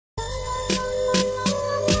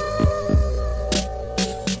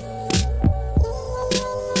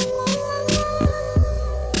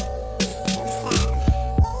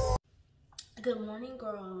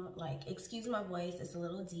like, excuse my voice, it's a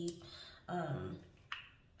little deep.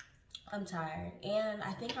 I'm tired, and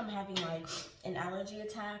I think I'm having like an allergy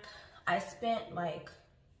attack. I spent like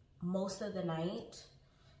most of the night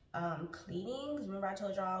cleaning. Remember I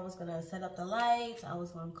told y'all I was gonna set up the lights, I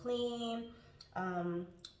was gonna clean,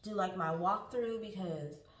 do like my walkthrough,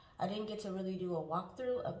 because I didn't get to really do a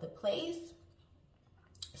walkthrough of the place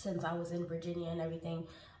since I was in Virginia and everything.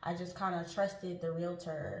 I just kind of trusted the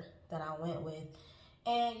realtor that I went with.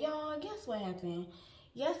 And y'all, guess what happened?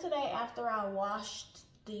 Yesterday, after I washed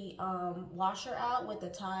the washer out with the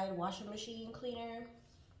Tide washing machine cleaner,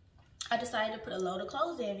 I decided to put a load of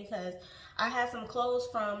clothes in because I had some clothes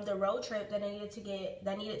from the road trip that needed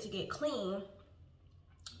to get clean.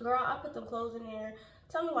 Girl, I put them clothes in there.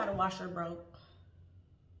 Tell me why the washer broke.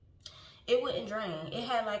 It wouldn't drain. It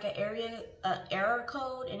had like an error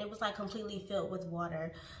code, and it was like completely filled with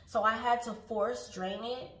water. So I had to force drain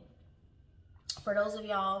it. For those of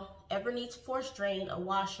y'all ever need to force drain a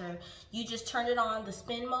washer, you just turn it on the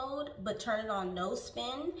spin mode, but turn it on no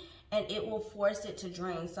spin, and it will force it to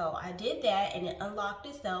drain. So I did that, and it unlocked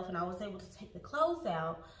itself, and I was able to take the clothes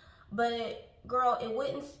out. But girl, it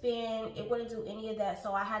wouldn't spin, it wouldn't do any of that,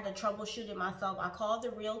 so I had to troubleshoot it myself. I called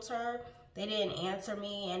the realtor, they didn't answer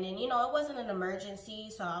me, and then, you know, it wasn't an emergency,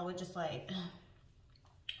 so I was just like,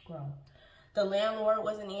 girl. The landlord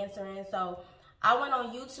wasn't answering, so I went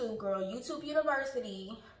on YouTube, girl, YouTube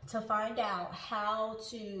University, to find out how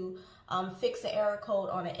to fix the error code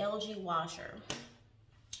on an LG washer.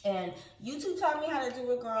 And YouTube taught me how to do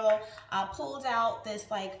it, girl. I pulled out this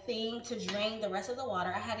like thing to drain the rest of the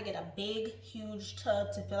water. I had to get a big, huge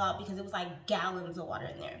tub to fill out because it was like gallons of water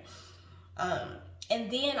in there. And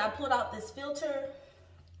then I pulled out this filter.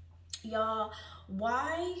 Y'all,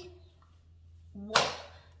 why? What?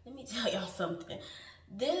 Let me tell y'all something.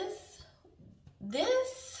 This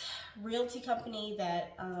realty company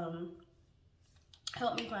that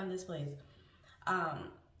helped me find this place,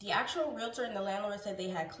 the actual realtor and the landlord said they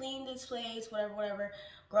had cleaned this place, whatever.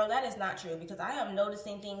 Girl, that is not true, because I am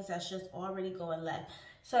noticing things that's just already going left.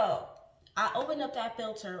 So I opened up that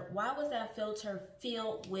filter. Why was that filter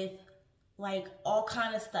filled with like all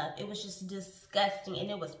kind of stuff? It was just disgusting, and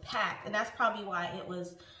it was packed, and that's probably why it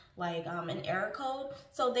was like an error code.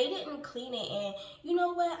 So they didn't clean it. And you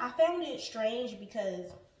know what, I found it strange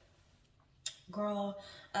because, girl,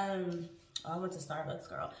 I went to Starbucks,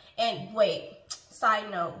 girl. And wait,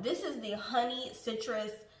 side note, this is the honey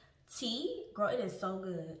citrus tea. Girl, it is so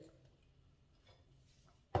good.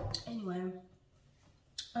 Anyway,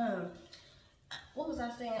 what was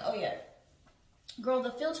I saying? Oh yeah, girl,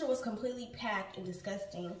 the filter was completely packed and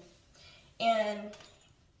disgusting. And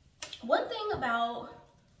one thing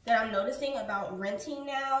that I'm noticing about renting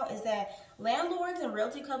now is that landlords and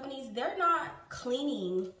realty companies, they're not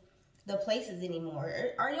cleaning the places anymore.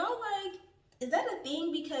 Are y'all like, is that a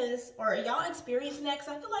thing? Because, or are y'all experiencing that?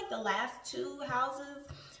 Because I feel like the last two houses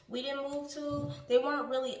we didn't move to, they weren't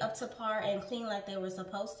really up to par and clean like they were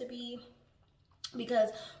supposed to be. Because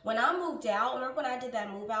when I moved out, remember when I did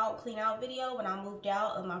that move out, clean out video, when I moved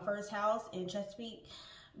out of my first house in Chesapeake,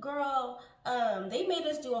 girl, they made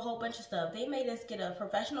us do a whole bunch of stuff. They made us get a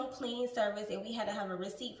professional cleaning service, and we had to have a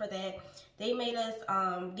receipt for that. They made us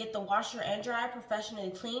get the washer and dryer professionally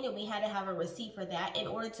cleaned, and we had to have a receipt for that in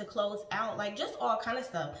order to close out, like just all kind of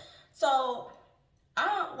stuff. So I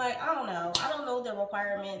don't know the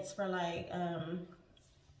requirements for like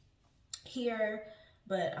here,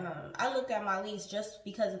 but I looked at my lease just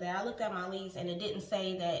because of that. I looked at my lease, and it didn't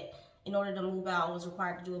say that in order to move out I was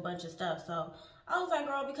required to do a bunch of stuff. So I was like,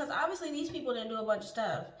 girl, because obviously these people didn't do a bunch of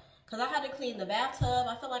stuff. Because I had to clean the bathtub.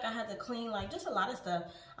 I feel like I had to clean like just a lot of stuff.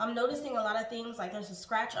 I'm noticing a lot of things. Like there's a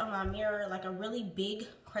scratch on my mirror, like a really big,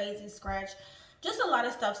 crazy scratch. Just a lot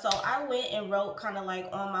of stuff. So I went and wrote kind of like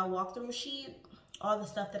on my walkthrough sheet all the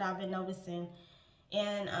stuff that I've been noticing.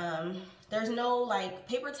 And there's no like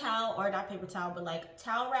paper towel, or not paper towel, but like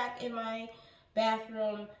towel rack in my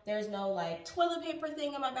bathroom. There's no like toilet paper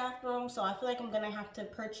thing in my bathroom, so I feel like I'm gonna have to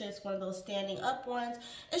purchase one of those standing up ones.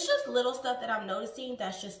 It's just little stuff that I'm noticing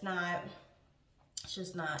that's just not, it's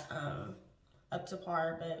just not up to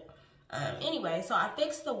par. But anyway, so I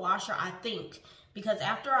fixed the washer, I think, because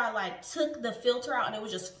after I like took the filter out and it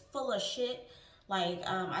was just full of shit. Like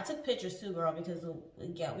I took pictures too, girl, because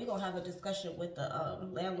yeah, we're gonna have a discussion with the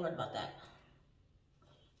landlord about that.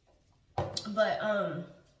 But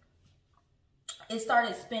it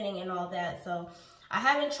started spinning and all that, so I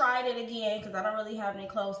haven't tried it again because I don't really have any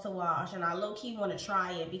clothes to wash, and I low-key want to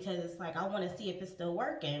try it because like I want to see if it's still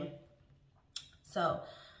working. So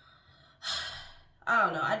I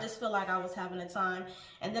don't know. I just feel like I was having a time.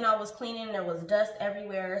 And then I was cleaning. There was dust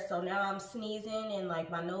everywhere. So now I'm sneezing and like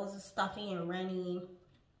my nose is stuffy and runny.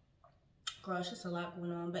 Girl, it's just a lot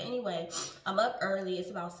going on. But anyway, I'm up early.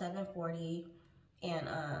 It's about 7:40. And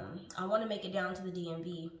I want to make it down to the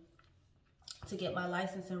DMV to get my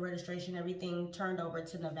license and registration, everything turned over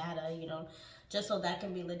to Nevada, you know, just so that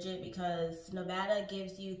can be legit, because Nevada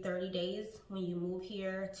gives you 30 days when you move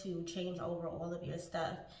here to change over all of your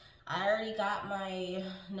stuff. I already got my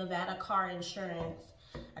Nevada car insurance.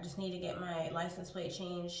 I just need to get my license plate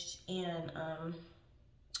changed and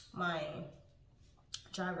my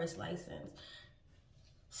driver's license.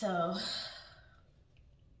 So,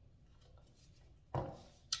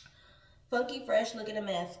 funky, fresh, looking a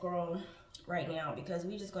mess, girl, right now, because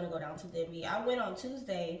we just gonna go down to the DMV. I went on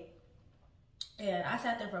Tuesday and I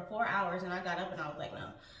sat there for 4 hours and I got up and I was like, no.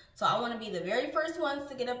 So I want to be the very first ones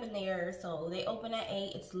to get up in there. So they open at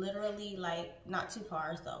 8. It's literally like not too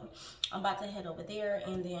far. So I'm about to head over there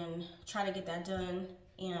and then try to get that done.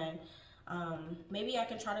 And maybe I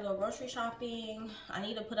can try to go grocery shopping. I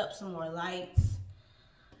need to put up some more lights.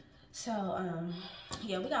 So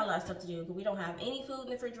yeah, we got a lot of stuff to do because we don't have any food in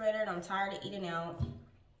the refrigerator and I'm tired of eating out.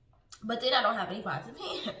 But then I don't have any pots and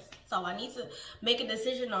pans. So I need to make a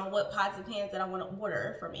decision on what pots and pans that I want to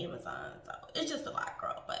order from Amazon. So it's just a lot,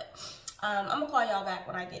 girl. But I'm going to call y'all back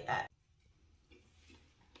when I get that.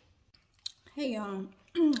 Hey, y'all.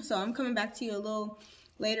 So I'm coming back to you a little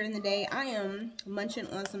later in the day. I am munching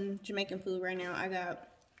on some Jamaican food right now. I got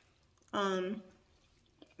an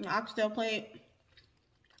oxtail plate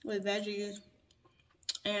with veggies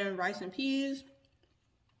and rice and peas.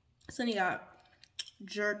 Sonny got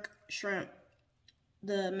jerk shrimp,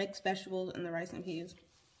 the mixed vegetables, and the rice and peas.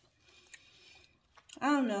 I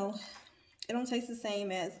don't know. It don't taste the same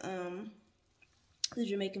as the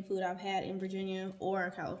Jamaican food I've had in Virginia or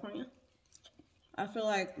California. I feel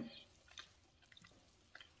like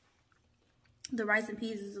the rice and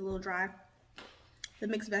peas is a little dry. The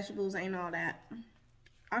mixed vegetables ain't all that.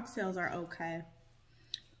 Oxtails are okay.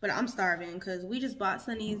 But I'm starving because we just bought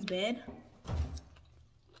Sunny's bed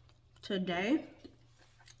today.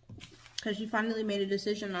 Because she finally made a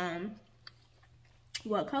decision on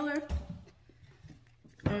what color.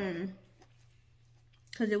 Because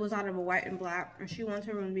it was out of a white and black. And she wants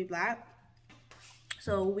her room to be black.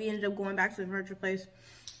 So we ended up going back to the furniture place,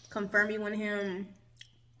 confirming with him.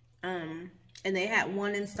 And they had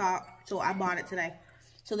one in stock. So I bought it today.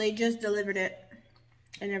 So they just delivered it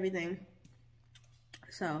and everything.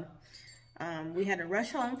 So we had to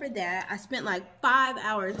rush home for that. I spent like 5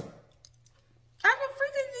 hours. I'm a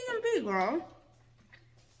freaking DMV, girl.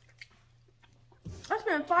 I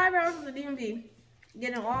spent 5 hours at the DMV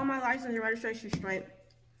getting all my license and registration straight.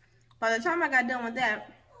 By the time I got done with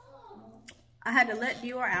that, I had to let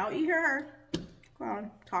Dior out. You hear her?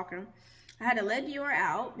 Girl, talking. I had to let Dior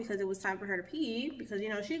out because it was time for her to pee. Because, you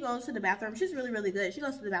know, she goes to the bathroom. She's really, really good. She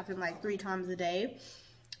goes to the bathroom like 3 times a day.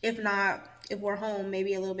 If not, if we're home,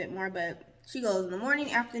 maybe a little bit more. But she goes in the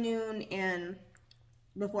morning, afternoon, and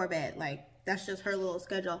before bed. Like, that's just her little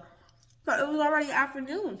schedule. But it was already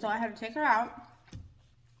afternoon, so I had to take her out.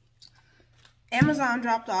 Amazon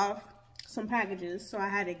dropped off some packages, so I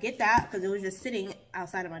had to get that because it was just sitting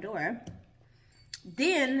outside of my door.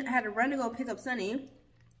 Then I had to run to go pick up Sunny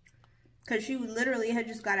because she literally had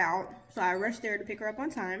just got out. So I rushed there to pick her up on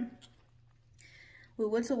time. We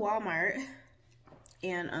went to Walmart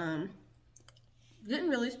and didn't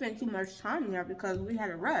really spend too much time there because we had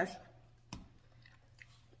to rush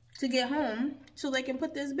to get home so they can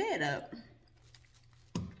put this bed up.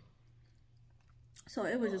 So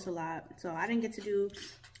it was just a lot. So I didn't get to do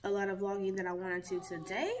a lot of vlogging that I wanted to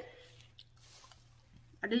today.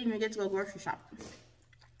 I didn't even get to go grocery shopping.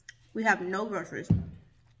 We have no groceries.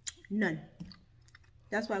 None.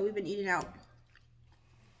 That's why we've been eating out.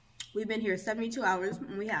 We've been here 72 hours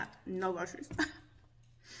and we have no groceries.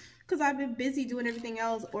 Because I've been busy doing everything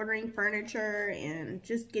else, ordering furniture and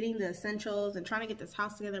just getting the essentials and trying to get this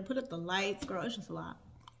house together, put up the lights. Girl, it's just a lot.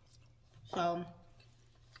 So,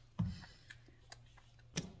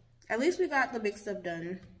 at least we got the big stuff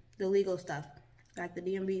done, the legal stuff, like the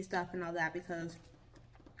DMV stuff and all that, because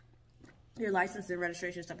your license and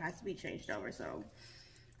registration stuff has to be changed over. So,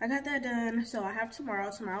 I got that done. So, I have tomorrow.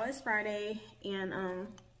 Tomorrow is Friday, and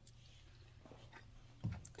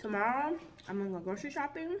tomorrow I'm gonna go grocery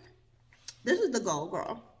shopping. This is the goal,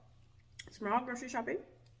 girl. Tomorrow, grocery shopping.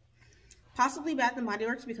 Possibly Bath and Body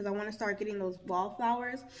Works because I want to start getting those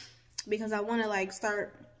wallflowers. Because I want to, like,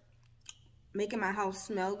 start making my house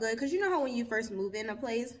smell good. Because you know how when you first move in a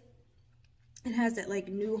place, it has that, like,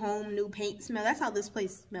 new home, new paint smell. That's how this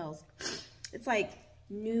place smells. It's like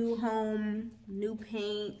new home, new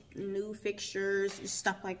paint, new fixtures,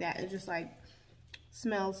 stuff like that. It just like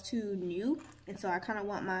smells too new. And so I kind of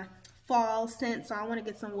want my fall scent. So I want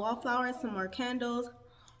to get some wallflowers, some more candles.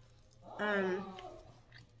 Go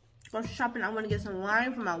shopping. I want to get some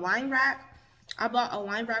wine for my wine rack. I bought a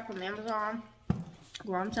wine rack from Amazon.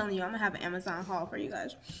 Girl, I'm telling you, I'm gonna have an Amazon haul for you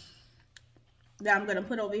guys that I'm gonna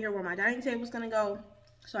put over here where my dining table is gonna go.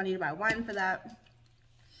 So I need to buy wine for that.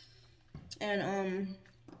 And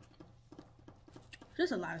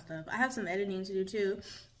just a lot of stuff. I have some editing to do too.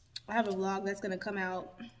 I have a vlog that's gonna come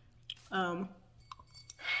out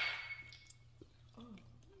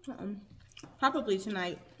probably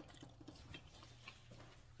tonight,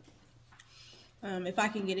 if I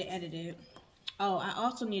can get it edited. Oh, I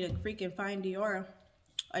also need to freaking find Diora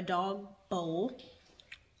a dog bowl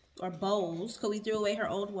or bowls, because we threw away her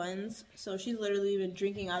old ones. So she's literally been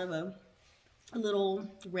drinking out of a little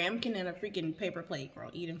ramekin and a freaking paper plate, girl,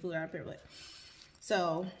 eating food out of a paper plate.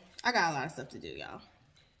 So I got a lot of stuff to do, y'all.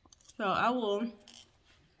 So I'm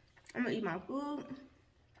gonna eat my food,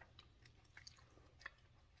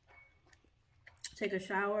 take a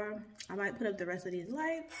shower. I might put up the rest of these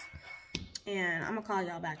lights, and I'm gonna call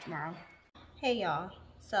y'all back tomorrow. Hey y'all,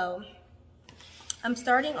 so I'm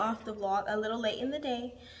starting off the vlog a little late in the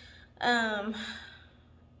day.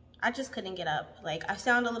 I just couldn't get up. Like, I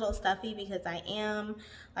sound a little stuffy because I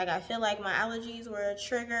feel like my allergies were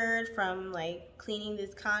triggered from like cleaning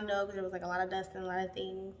this condo, because there was like a lot of dust and a lot of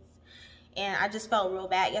things. And I just felt real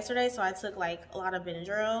bad yesterday, so I took like a lot of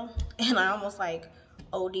Benadryl, and I almost like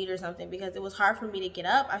OD'd or something, because it was hard for me to get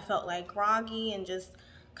up. I felt like groggy and just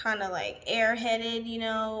kind of like airheaded, you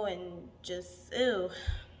know, and just ew.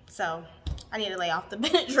 So I need to lay off the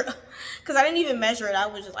Benadryl, because I didn't even measure it. I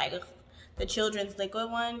was just like, ugh, the children's liquid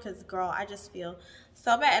one, because girl, I just feel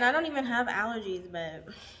so bad. And I don't even have allergies, but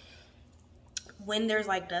when there's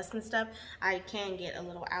like dust and stuff, I can get a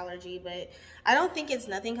little allergy. But I don't think it's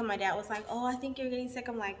nothing, because my dad was like, oh, I think you're getting sick.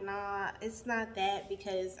 I'm like, nah, it's not that,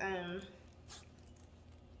 because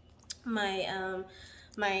my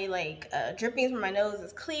drippings from my nose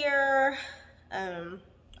is clear.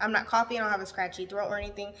 I'm not coughing. I don't have a scratchy throat or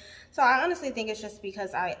anything. So I honestly think it's just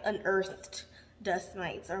because I unearthed dust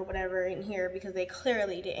mites or whatever in here, because they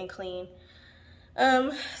clearly didn't clean.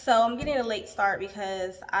 So I'm getting a late start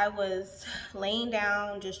because I was laying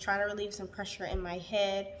down just trying to relieve some pressure in my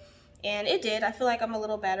head, and it did. I feel like I'm a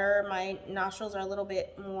little better. My nostrils are a little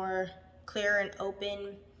bit more clear and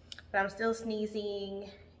open, but I'm still sneezing.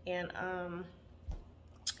 And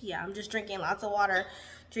yeah, I'm just drinking lots of water,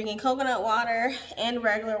 drinking coconut water and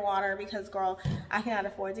regular water, because girl, I cannot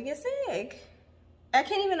afford to get sick. I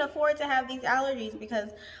can't even afford to have these allergies,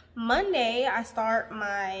 because Monday I start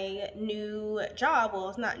my new job. Well,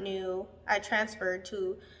 it's not new. I transferred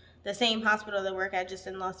to the same hospital that I work at, just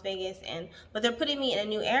in Las Vegas, but they're putting me in a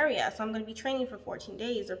new area, so I'm going to be training for 14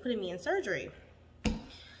 days. They're putting me in surgery.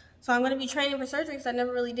 So I'm going to be training for surgery, because I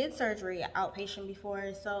never really did surgery outpatient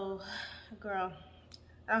before. So girl,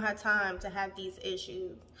 I don't have time to have these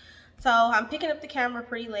issues. So I'm picking up the camera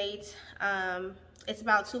pretty late. It's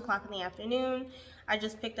about 2 o'clock in the afternoon. I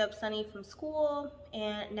just picked up Sunny from school,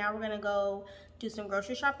 and now we're gonna go do some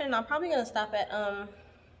grocery shopping. I'm probably gonna stop at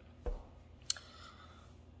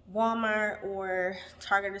Walmart or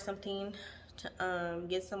Target or something to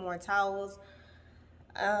get some more towels,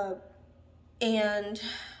 and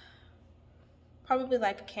probably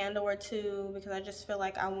like a candle or two, because I just feel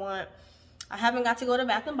like I haven't got to go to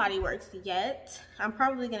Bath and Body Works yet. I'm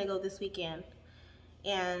probably gonna go this weekend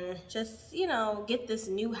and just, you know, get this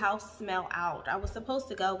new house smell out. I was supposed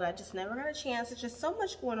to go, but I just never got a chance. It's just so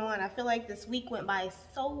much going on. I feel like this week went by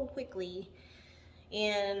so quickly,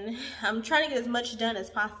 and I'm trying to get as much done as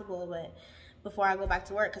possible, but before I go back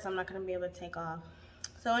to work, because I'm not gonna be able to take off.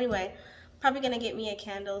 So anyway, probably gonna get me a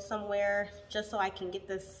candle somewhere just so I can get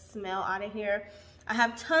this smell out of here. I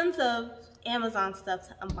have tons of Amazon stuff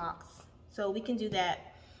to unbox, so we can do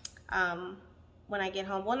that when I get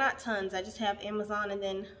home. Well, not tons. I just have Amazon, and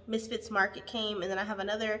then Misfits Market came, and then I have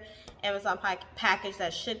another Amazon package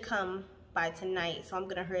that should come by tonight. So I'm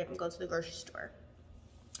gonna hurry up and go to the grocery store.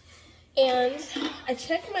 And I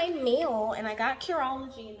checked my mail, and I got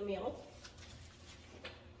Curology in the mail.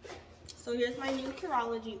 So here's my new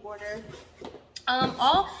Curology order.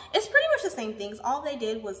 It's pretty much the same things. All they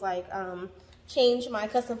did was like change my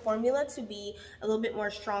custom formula to be a little bit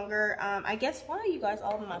more stronger. I guess, why are you guys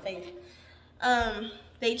all in my face?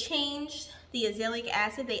 They changed the azelaic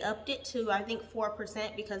acid. They upped it to, I think,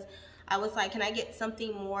 4%, because I was like, can I get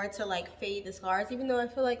something more to like fade the scars, even though I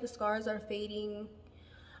feel like the scars are fading.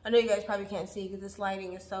 I know you guys probably can't see because this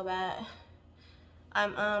lighting is so bad,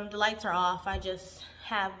 The lights are off. I just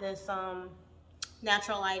have this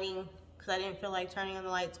natural lighting because I didn't feel like turning on the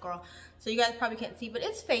lights, girl. So you guys probably can't see, but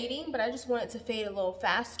it's fading, but I just want it to fade a little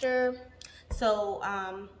faster. So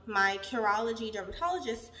my Curology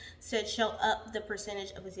dermatologist said she'll up the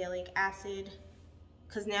percentage of azelaic acid,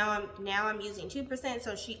 because now I'm using 2%,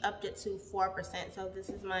 so she upped it to 4%. So this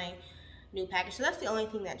is my new package. So that's the only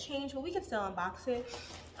thing that changed, but we can still unbox it.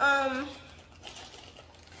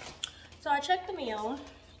 So I checked the mail,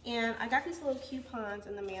 and I got these little coupons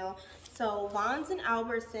in the mail. So Vons and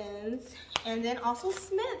Albertsons, and then also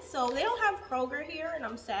Smith's. So they don't have Kroger here, and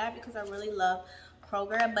I'm sad because I really love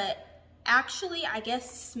Kroger, but actually, I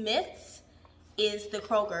guess Smith's is the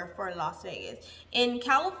Kroger for Las Vegas. In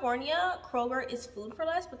California, Kroger is Food for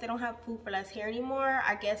Less, but they don't have Food for Less here anymore.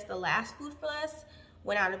 I guess the last Food for Less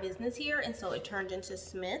went out of business here, and so it turned into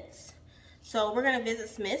Smith's. So we're gonna visit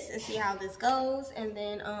Smith's and see how this goes, and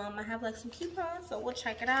then I have like some coupons, so we'll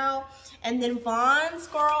check it out. And then Vons,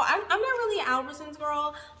 girl, I'm not really an Albertsons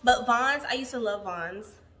girl, but Vons, I used to love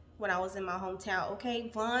Vons when I was in my hometown, okay?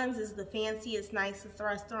 Vons is the fanciest, nicest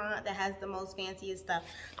restaurant that has the most fanciest stuff.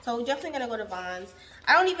 So we're definitely gonna go to Vons.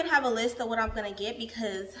 I don't even have a list of what I'm gonna get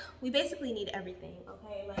because we basically need everything,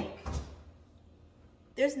 okay? Like,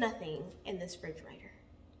 there's nothing in this refrigerator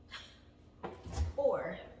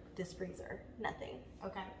or this freezer, nothing,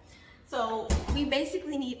 okay? So we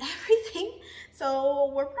basically need everything.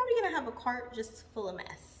 So we're probably gonna have a cart just full of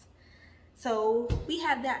mess. So we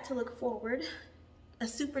have that to look forward. A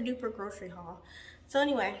super duper grocery haul. So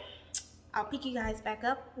anyway, I'll pick you guys back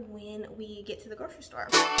up when we get to the grocery store.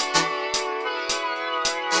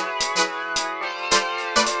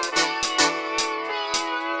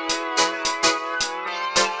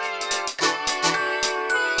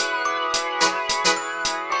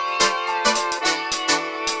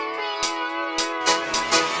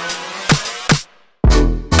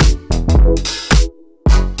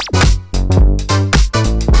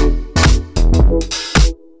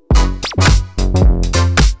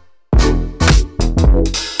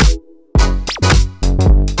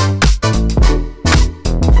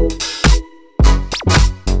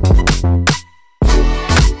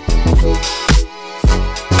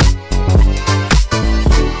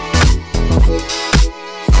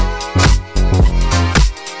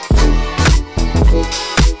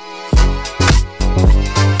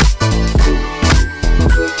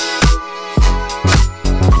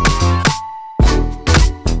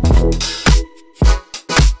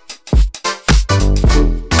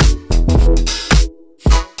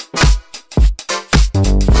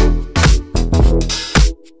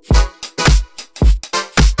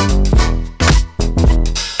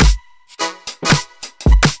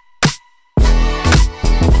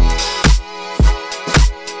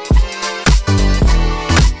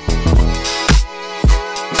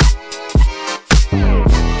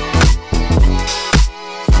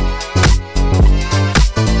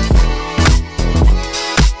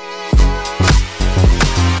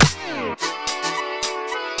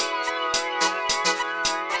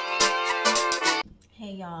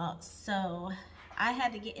 So I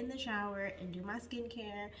had to get in the shower and do my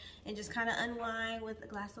skincare and just kind of unwind with a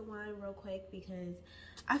glass of wine real quick because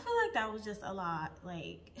I feel like that was just a lot.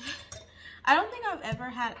 Like, I don't think I've ever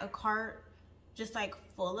had a cart just like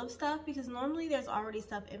full of stuff because normally there's already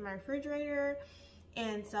stuff in my refrigerator,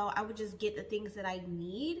 and so I would just get the things that I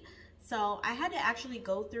need. So I had to actually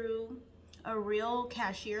go through a real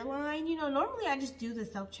cashier line. You know, normally I just do the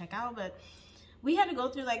self-checkout, but we had to go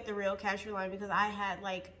through like the real cashier line because I had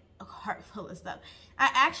like a cart full of stuff.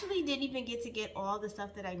 I actually didn't even get to get all the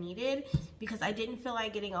stuff that I needed because I didn't feel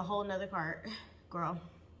like getting a whole nother cart. Girl,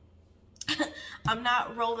 I'm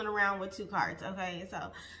not rolling around with 2 carts, okay?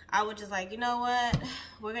 So I was just like, you know what?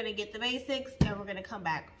 We're gonna get the basics and we're gonna come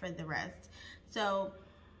back for the rest. So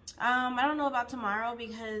I don't know about tomorrow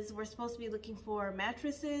because we're supposed to be looking for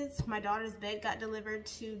mattresses. My daughter's bed got delivered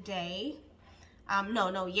today.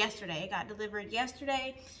 Yesterday. It got delivered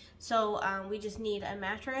yesterday. So we just need a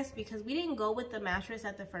mattress because we didn't go with the mattress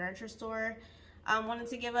at the furniture store wanted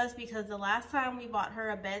to give us, because the last time we bought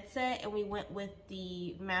her a bed set and we went with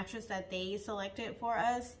the mattress that they selected for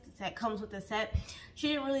us that comes with the set, she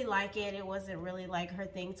didn't really like it. It wasn't really like her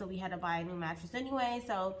thing, so we had to buy a new mattress anyway.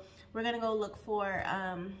 So we're gonna go look for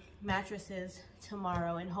mattresses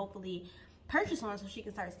tomorrow and hopefully purchase one so she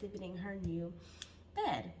can start sleeping in her new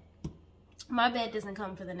bed. My bed doesn't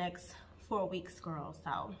come for the next 4 weeks, girl,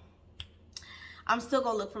 so I'm still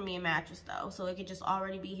gonna look for me a mattress though, so it could just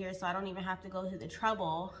already be here so I don't even have to go through the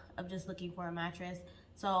trouble of just looking for a mattress.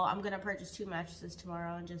 So I'm gonna purchase 2 mattresses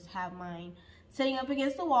tomorrow and just have mine sitting up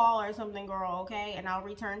against the wall or something, girl, okay? And I'll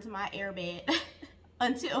return to my air bed.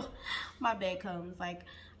 until my bed comes. Like,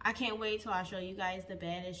 I can't wait till I show you guys the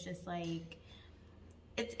bed. It's just like,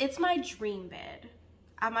 it's my dream bed.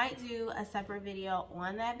 I might do a separate video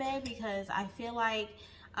on that bed because I feel like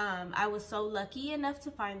I was so lucky enough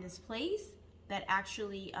to find this place that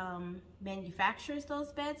actually manufactures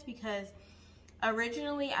those beds, because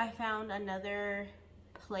originally I found another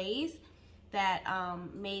place that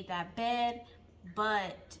made that bed,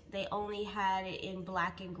 but they only had it in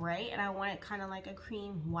black and gray, and I wanted kind of like a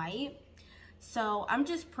cream white. So I'm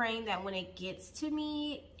just praying that when it gets to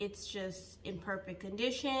me, it's just in perfect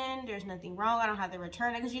condition. There's nothing wrong. I don't have to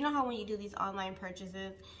return it, because you know how when you do these online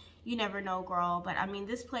purchases, you never know, girl. But I mean,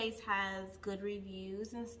 this place has good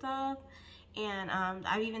reviews and stuff. And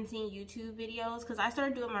I've even seen YouTube videos, because I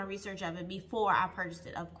started doing my research of it before I purchased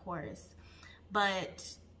it, of course. But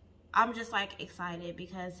I'm just like excited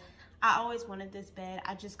because I always wanted this bed.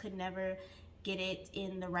 I just could never get it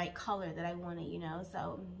in the right color that I wanted, you know.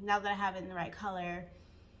 So now that I have it in the right color,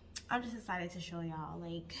 I'm just excited to show y'all.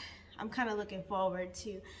 Like, I'm kind of looking forward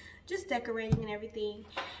to just decorating and everything.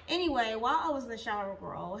 Anyway, while I was in the shower,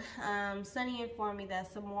 girl, Sunny informed me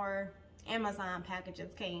that some more Amazon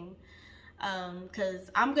packages came. Because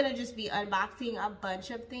I'm gonna just be unboxing a bunch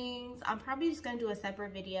of things. I'm probably just gonna do a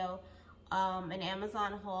separate video, an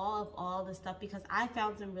Amazon haul of all the stuff, because I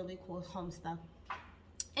found some really cool home stuff.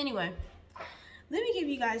 Anyway, let me give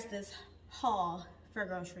you guys this haul for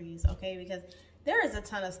groceries, okay? Because there is a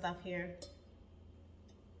ton of stuff here.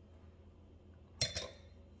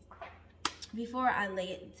 Before I lay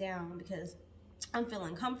it down, because I'm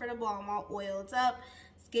feeling comfortable, I'm all oiled up,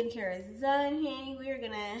 skincare is done, honey. We're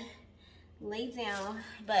gonna lay down.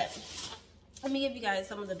 But let me give you guys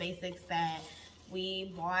some of the basics that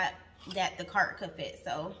we bought that the cart could fit.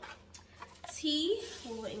 So tea,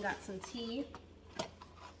 we went and got some tea.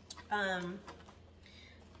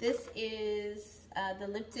 This is the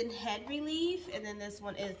Lipton Head Relief, and then this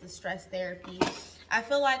one is the Stress Therapy. I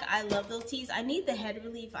feel like I love those teas. I need the head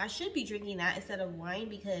relief. I should be drinking that instead of wine,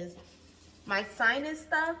 because my sinus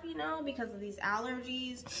stuff, you know, because of these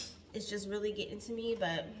allergies, it's just really getting to me.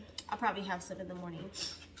 But I'll probably have some in the morning.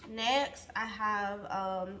 Next, I have,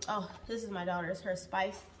 oh, this is my daughter's, her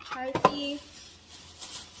spice chai tea.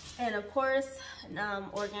 And of course,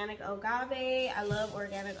 organic agave. I love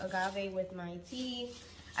organic agave with my tea.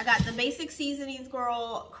 I got the basic seasonings,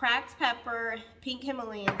 girl. Cracked pepper, pink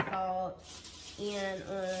Himalayan salt, and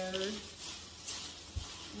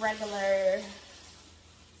regular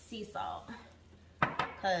sea salt.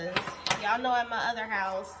 Because y'all know at my other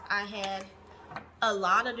house, I had a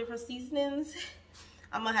lot of different seasonings.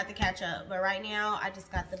 I'm gonna have to catch up, but right now I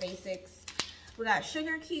just got the basics. We got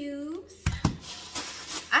sugar cubes.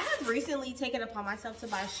 I have recently taken it upon myself to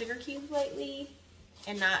buy sugar cubes lately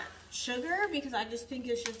and not sugar, because I just think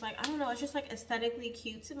it's just like, I don't know, it's just like aesthetically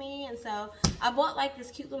cute to me. And so I bought like this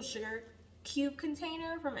cute little sugar cube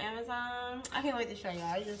container from Amazon. I can't wait to show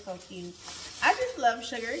y'all. It's just so cute. I just love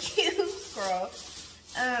sugar cubes, girl.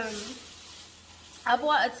 I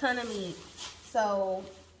bought a ton of meat. So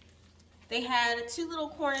they had 2 little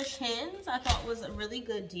Cornish hens. I thought was a really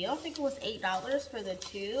good deal. I think it was $8 for the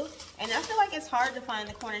 2. And I feel like it's hard to find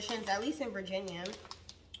the Cornish hens, at least in Virginia.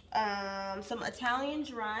 Some Italian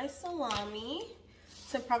dry salami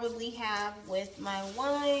to probably have with my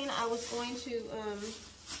wine. I was going to,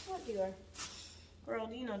 what Dior? Girl,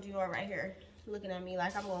 do you know Dior right here? Looking at me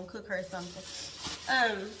like I'm going to cook her something.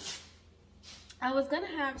 I was going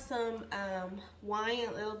to have some wine,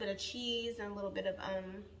 a little bit of cheese, and a little bit of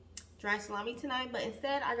dry salami tonight, but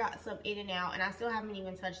instead I got some In-N-Out, and I still haven't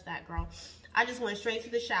even touched that, girl. I just went straight to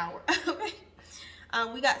the shower. Okay.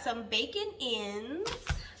 We got some bacon ends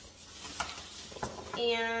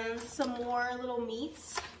and some more little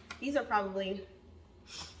meats. These are probably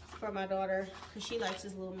for my daughter, because she likes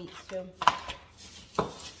these little meats too.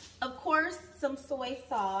 Of course, some soy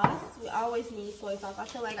sauce. We always need soy sauce. I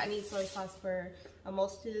feel like I need soy sauce for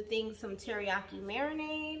most of the things. Some teriyaki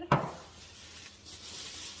marinade.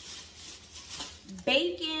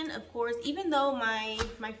 Bacon, of course, even though my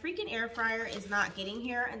freaking air fryer is not getting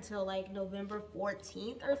here until like November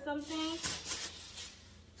 14th or something.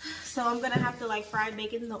 So I'm gonna have to like fry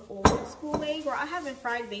bacon the old school way. Girl, I haven't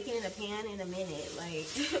fried bacon in a pan in a minute, like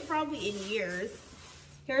probably in years.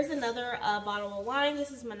 Here's another bottle of wine.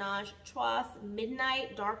 This is Menage Trois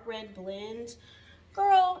Midnight Dark Red Blend.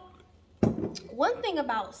 Girl, one thing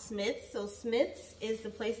about Smith's, so Smith's is the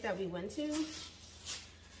place that we went to.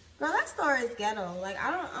 Girl, that store is ghetto. Like,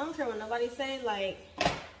 I don't care what nobody say. Like,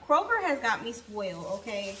 Kroger has got me spoiled,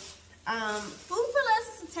 okay? Food for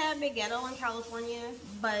Less is a tad bit ghetto in California,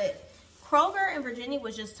 but Kroger in Virginia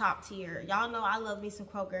was just top tier. Y'all know I love me some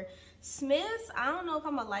Kroger. Smith's, I don't know if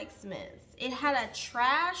I'm gonna like Smith's. It had a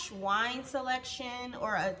trash wine selection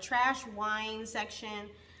or a trash wine section.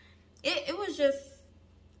 It was just,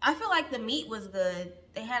 I feel like the meat was good.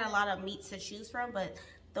 They had a lot of meats to choose from, but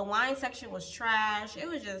the wine section was trash. It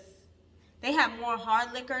was just, they had more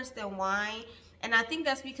hard liquors than wine. And I think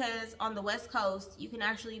that's because on the West Coast, you can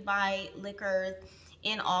actually buy liquors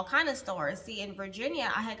in all kind of stores. See, in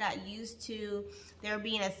Virginia, I had got used to there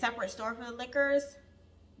being a separate store for the liquors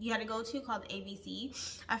you had to go to called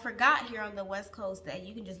ABC. I forgot here on the West Coast that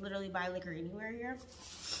you can just literally buy liquor anywhere here.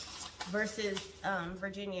 Versus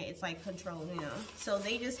Virginia, it's like controlled, you know. So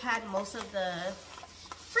they just had most of the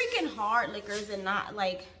freaking hard liquors and not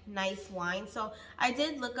like nice wine. So I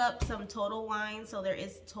did look up some Total Wine. So there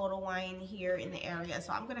is Total Wine here in the area.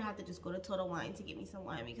 So I'm gonna have to just go to Total Wine to get me some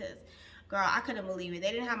wine because, girl, I couldn't believe it. They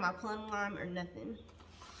didn't have my plum lime or nothing.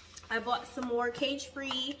 I bought some more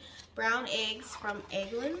cage-free brown eggs from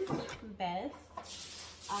Eggland's Best.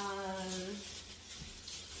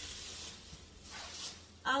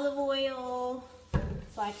 Olive oil,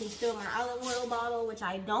 so I can fill my olive oil bottle, which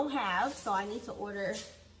I don't have, so I need to order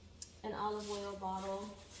an olive oil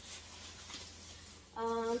bottle.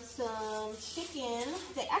 Some chicken.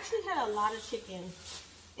 They actually had a lot of chicken.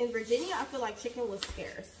 In Virginia, I feel like chicken was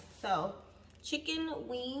scarce. So, chicken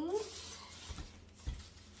wings.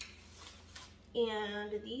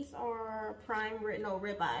 And these are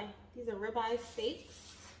ribeye. These are ribeye steaks.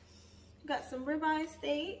 Got some ribeye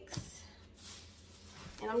steaks.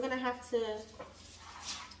 And I'm gonna have to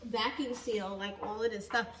vacuum seal like all of this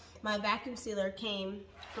stuff. My vacuum sealer came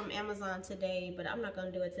from Amazon today, but I'm not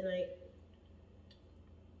gonna do it tonight.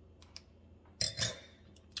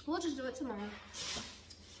 We'll just do it tomorrow.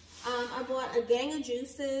 I bought a gang of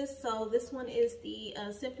juices. So this one is the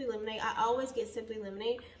Simply Lemonade. I always get Simply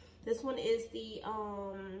Lemonade. This one is the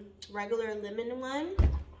regular lemon one.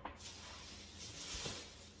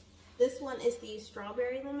 This one is the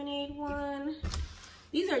strawberry lemonade one.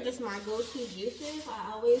 These are just my go-to juices.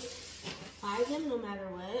 I always buy them no matter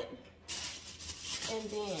what. And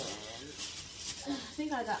then, I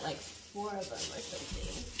think I got like 4 of them or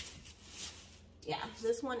something. Yeah,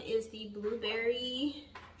 this one is the blueberry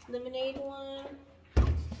lemonade one.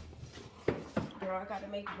 Girl, I gotta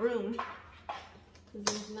make room.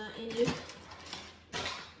 Because there's not any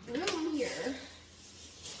room here.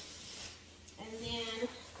 And then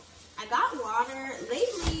I got water.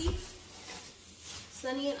 Lately,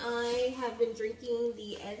 Sunny and I have been drinking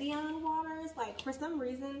the Evian waters. Like, for some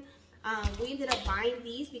reason, we ended up buying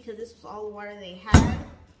these because this was all the water they had.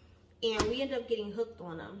 And we ended up getting hooked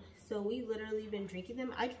on them. So we've literally been drinking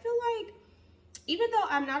them. I feel like, even though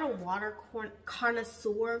I'm not a water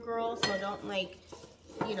connoisseur girl, so don't like,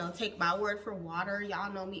 you know, take my word for water.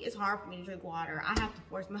 Y'all know me. It's hard for me to drink water. I have to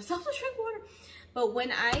force myself to drink water. But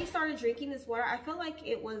when I started drinking this water, I feel like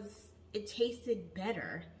it tasted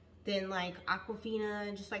better than like Aquafina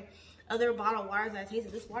and just like other bottled waters I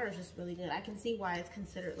tasted. This water is just really good. I can see why it's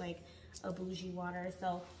considered like a bougie water.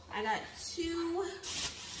 So I got 2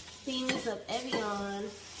 things of Evian.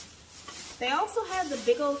 They also had the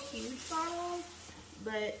big old huge bottles,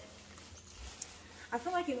 but I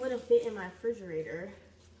feel like it wouldn't fit in my refrigerator.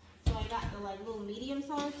 So I got the like little medium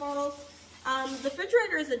sized bottles. The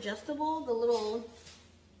refrigerator is adjustable. The little,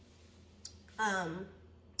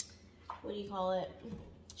 what do you call it?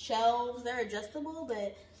 Shelves, they're adjustable,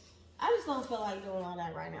 but I just don't feel like doing all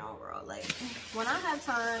that right now, bro. Like, when I have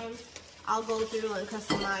time, I'll go through and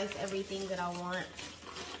customize everything that I want.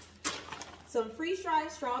 Some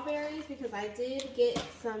freeze-dried strawberries, because I did get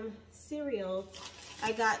some cereal.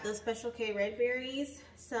 I got the Special K red berries,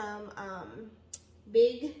 some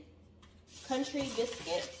big country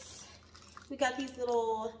biscuits. We got these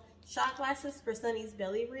little shot glasses for Sunny's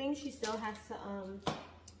belly ring. She still has to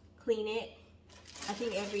clean it, I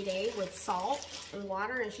think, every day with salt and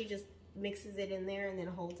water, and she just mixes it in there and then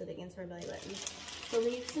holds it against her belly button. So we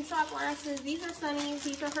need some shot glasses. These are Sunny's.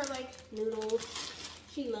 These are her like noodles.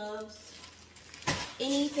 She loves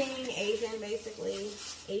anything Asian, basically.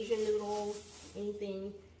 Asian noodles,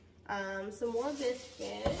 anything. Some more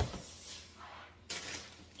biscuits.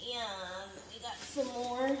 And we got some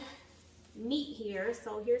more meat here.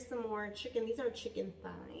 So here's some more chicken. These are chicken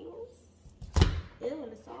thighs. Ew,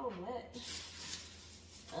 and it's all wet.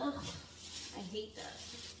 Ugh, I hate that.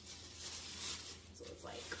 So it's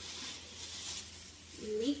like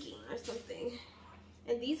leaking or something.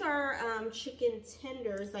 And these are chicken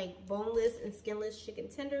tenders, like boneless and skinless chicken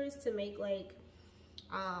tenders to make like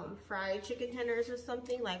fried chicken tenders or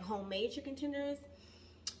something, like homemade chicken tenders,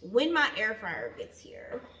 when my air fryer gets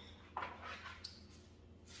here.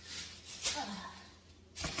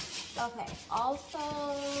 Okay,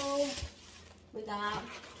 also we got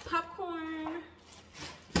popcorn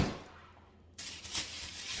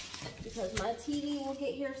because my TV will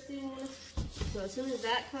get here soon. So as soon as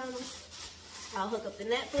that comes, I'll hook up the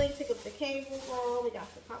Netflix, hook up the cable roll. We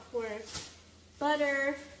got the popcorn,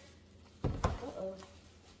 butter. Uh-oh.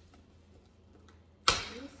 Let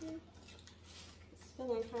me see. It's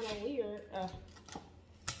feeling kind of weird.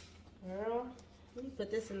 Girl, let me put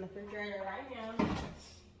this in the refrigerator right now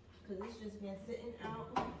because it's just been sitting out.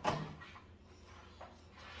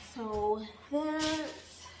 So that,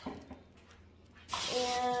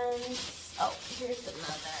 and oh, here's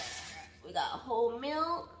another. We got whole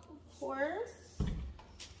milk, of course,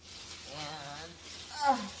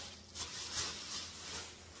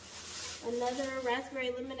 and another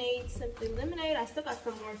raspberry lemonade, simply lemonade. I still got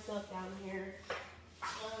some more stuff down here.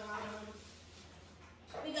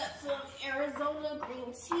 We got some Arizona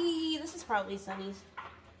green tea. This is probably Sunny's.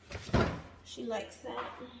 She likes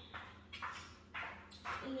that.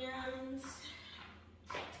 And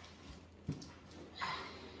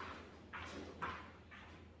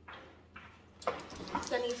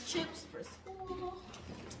Sunny's chips for school.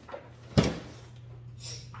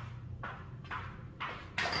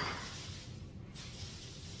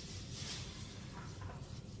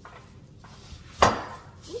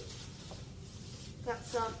 Got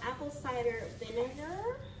some apple cider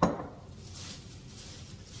vinegar.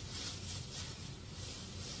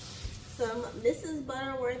 Some Mrs.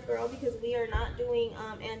 Butterworth Girl, because we are not doing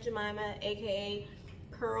Aunt Jemima, aka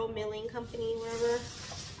Pearl Milling Company, whatever.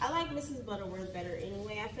 I like Mrs. Butterworth better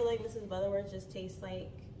anyway. I feel like Mrs. Butterworth just tastes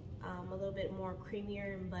like a little bit more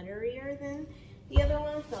creamier and butterier than the other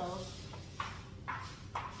one. So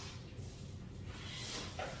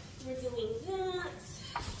we're doing that.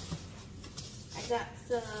 I got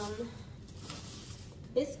some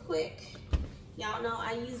Bisquick. Y'all know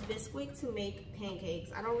I use Bisquick to make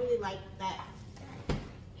pancakes. I don't really like that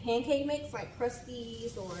pancake mix like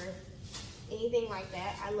Krusteaz or anything like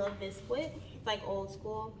that. I love Bisquick. It's like old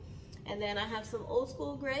school. And then I have some old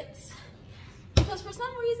school grits. Because for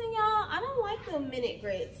some reason, y'all, I don't like the minute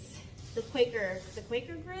grits. The Quaker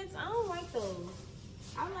grits, I don't like those.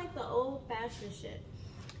 I like the old fashioned shit.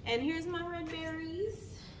 And here's my red berries.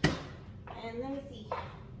 And let me see.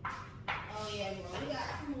 Oh yeah, girl, we got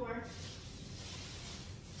some more.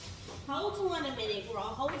 Hold on a minute, girl.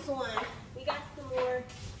 Hold on. We got some more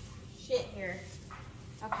shit here.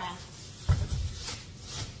 Okay.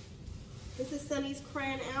 This is Sunny's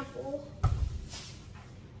cran apple.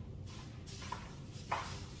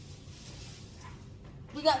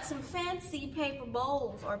 We got some fancy paper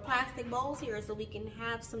bowls or plastic bowls here so we can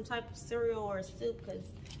have some type of cereal or soup, because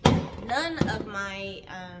none of my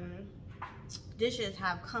dishes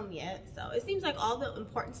have come yet. So it seems like all the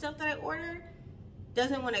important stuff that I ordered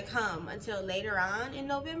doesn't want to come until later on in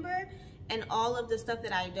November, and all of the stuff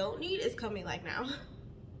that I don't need is coming like now.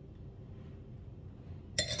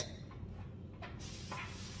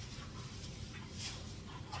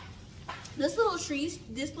 This little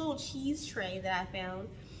cheese tray that I found,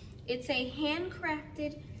 it's a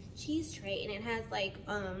handcrafted cheese tray, and it has like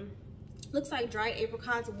looks like dried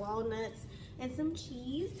apricots, walnuts, and some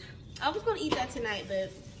cheese. I was gonna eat that tonight,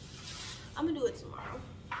 but I'm gonna do it tomorrow.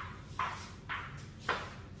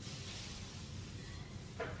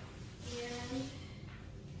 And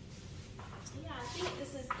yeah, I think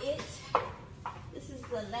this is it. This is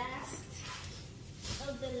the last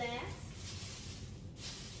of the last.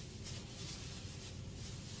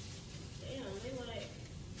 Damn, they like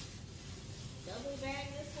double bag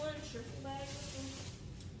this one, triple bag this one.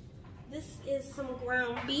 This is some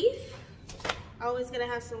ground beef. Always gonna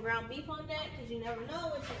have some ground beef on deck because you never know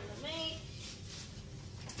what you're gonna make.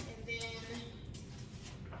 And then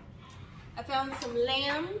I found some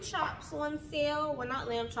lamb chops on sale. Well, not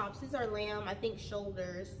lamb chops, these are lamb, I think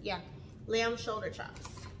shoulders. Yeah, lamb shoulder chops.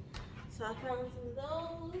 So I found some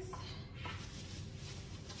of those.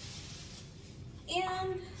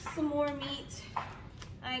 And some more meat.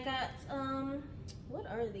 I got, what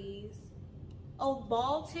are these? Oh,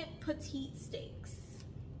 ball tip petite steaks.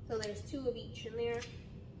 So there's 2 of each in there.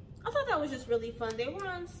 I thought that was just really fun. They were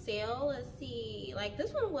on sale. Let's see. Like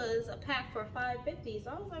this one was a pack for $5.50. So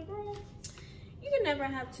I was like, girl, you can never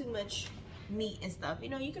have too much meat and stuff. You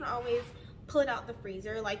know, you can always pull it out the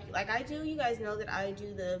freezer like I do. You guys know that I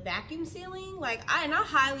do the vacuum sealing. And I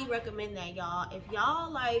highly recommend that, y'all. If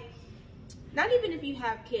y'all like, not even if you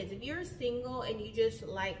have kids, if you're single and you just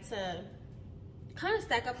like to kind of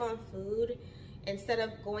stack up on food instead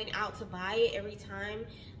of going out to buy it every time,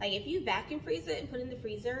 like if you vacuum freeze it and put it in the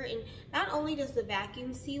freezer, and not only does the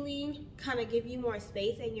vacuum sealing kind of give you more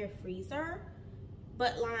space in your freezer,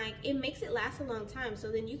 but like it makes it last a long time.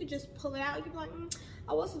 So then you could just pull it out. You could be like,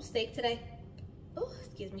 I want some steak today. Oh,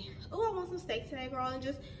 excuse me. Oh, I want some steak today, girl, and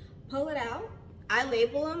just pull it out. I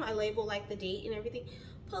label them. I label like the date and everything.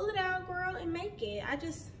 Pull it out, girl, and make it.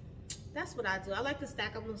 That's what I do. I like to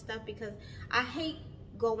stack up on stuff because I hate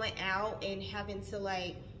going out and having to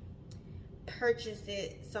like purchase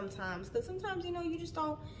it sometimes. Because sometimes, you know, you just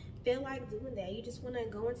don't feel like doing that. You just want to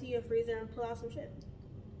go into your freezer and pull out some shit.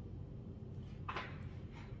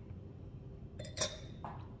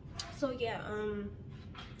 So yeah,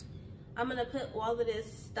 I'm gonna put all of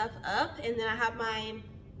this stuff up, and then I have my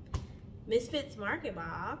Misfits Market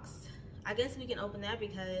box. I guess we can open that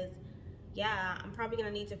because, yeah, I'm probably gonna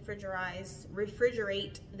need to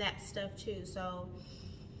refrigerate that stuff too. So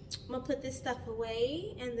I'm gonna put this stuff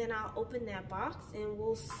away, and then I'll open that box, and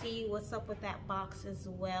we'll see what's up with that box as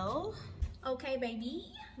well. Okay, baby,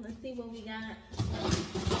 let's see what we got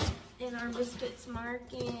in our Misfits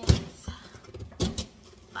Market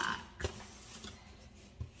box.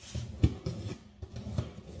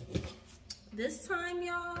 This time,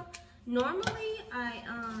 y'all, normally I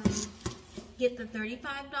get the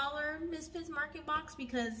 $35 Misfits Market box,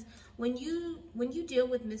 because when you deal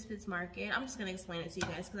with Misfits Market, I'm just gonna explain it to you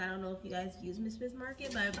guys because I don't know if you guys use Misfits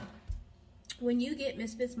Market, but when you get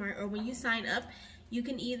Misfits Market, or when you sign up, you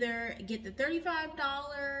can either get the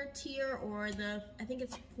 $35 tier or the, I think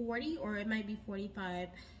it's 40, or it might be 45.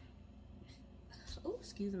 Oh,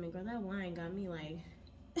 excuse me, girl, that wine got me like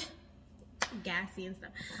gassy and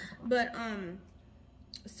stuff. But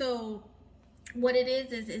so what it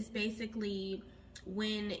is basically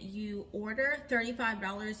when you order,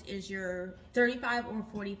 $35 is your, 35 or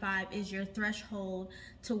 45 is your threshold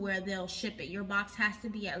to where they'll ship it. Your box has to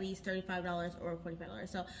be at least $35 or $45.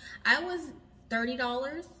 So I was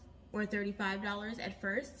 $30 or $35 at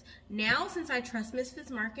first. Now, since I trust Misfits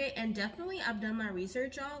Market, and definitely I've done my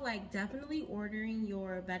research, y'all, like definitely ordering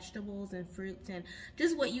your vegetables and fruits and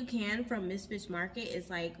just what you can from Misfits Market is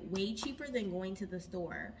like way cheaper than going to the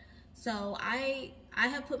store. So I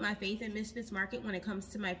have put my faith in Misfits Market when it comes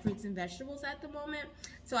to my fruits and vegetables at the moment.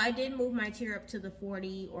 So I did move my tier up to the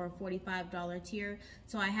 $40 or $45 tier.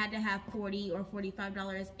 So I had to have $40 or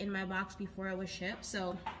 $45 in my box before it was shipped.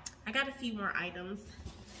 So I got a few more items.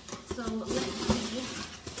 So let's see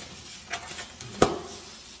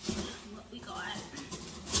what we got.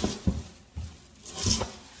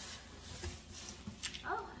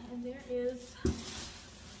 Oh, and there is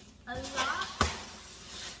a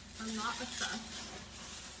lot of stuff.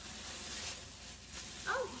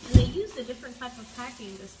 Oh, and they used a different type of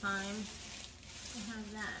packing this time to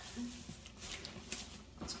have that.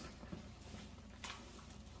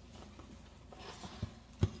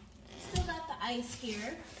 Still got the ice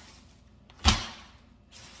here.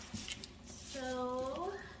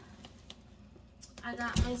 So I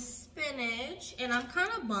got my spinach, and I'm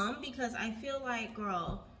kind of bummed because I feel like,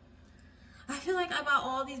 girl, I feel like I bought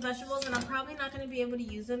all these vegetables and I'm probably not going to be able to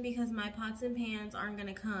use them because my pots and pans aren't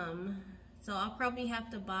going to come. So I'll probably have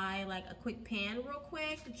to buy like a quick pan real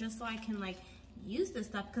quick just so I can like use this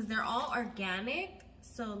stuff, because they're all organic.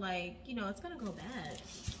 So like, you know, it's going to go bad.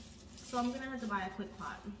 So I'm going to have to buy a quick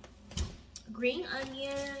pot. Green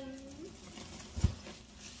onions.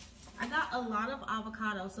 I got a lot of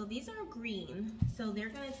avocado. So these are green. So they're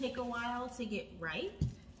going to take a while to get ripe.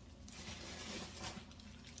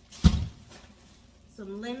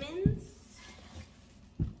 Some lemons.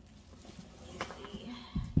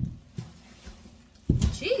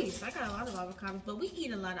 Jeez, I got a lot of avocados, but we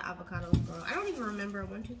eat a lot of avocados, girl. I don't even remember.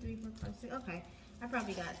 1, 2, 3, 4, 5, 6. Okay, I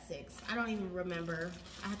probably got 6. I don't even remember.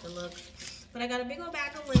 I have to look. But I got a big old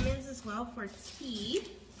bag of lemons as well for tea.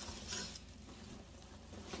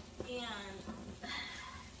 And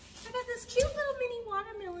I got this cute little mini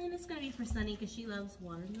watermelon. It's gonna be for Sunny because she loves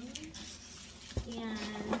watermelon.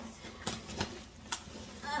 And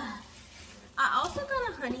I also got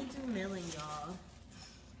a honeydew melon, y'all,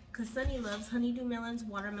 because Sunny loves honeydew melons,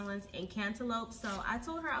 watermelons, and cantaloupe. So I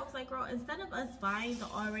told her, I was like, girl, instead of us buying the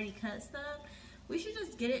already cut stuff, we should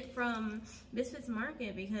just get it from Misfits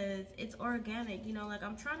Market because it's organic. You know, like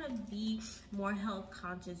I'm trying to be more health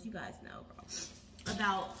conscious. You guys know, girl,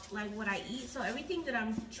 about like what I eat. So everything that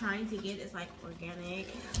I'm trying to get is like organic.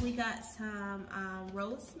 We got some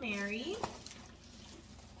rosemary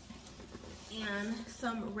and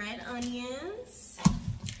some red onions,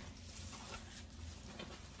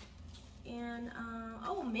 and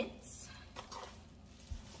oh, mints,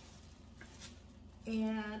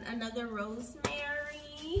 and another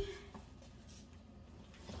rosemary,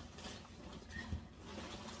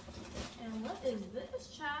 and what is this,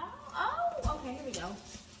 child? Oh, okay, here we go.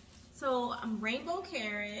 So rainbow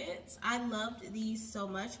carrots. I loved these so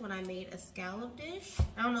much when I made a scallop dish.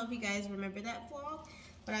 I don't know if you guys remember that vlog,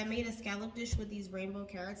 but I made a scallop dish with these rainbow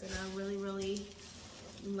carrots and I really, really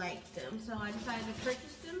liked them. So I decided to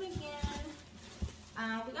purchase them again.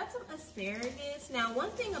 We got some asparagus. Now, one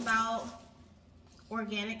thing about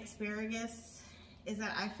organic asparagus is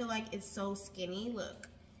that I feel like it's so skinny. Look,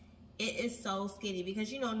 it is so skinny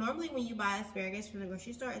because, you know, normally when you buy asparagus from the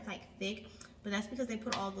grocery store, it's like thick. But that's because they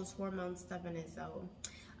put all those hormone stuff in it. So,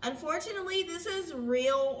 unfortunately, this is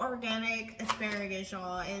real organic asparagus,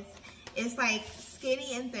 y'all. It's like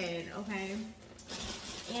skinny and thin, okay?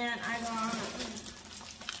 And I got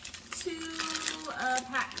 2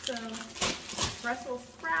 packs of Brussels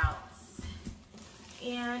sprouts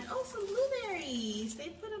and some blueberries. They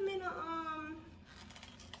put them in a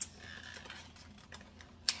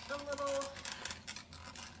little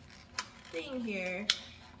thing here.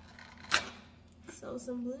 So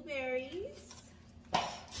some blueberries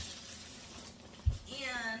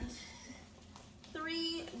and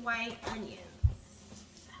 3 white onions.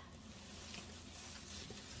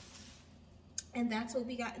 And that's what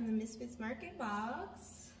we got in the Misfits Market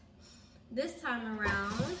box. This time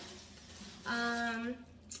around, I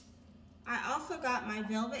also got my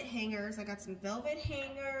velvet hangers. I got some velvet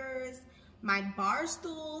hangers, my bar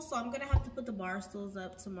stools. So I'm gonna have to put the bar stools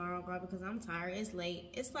up tomorrow, girl, because I'm tired. It's late.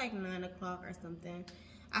 It's like 9 o'clock or something.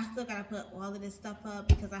 I still gotta put all of this stuff up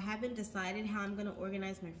because I haven't decided how I'm gonna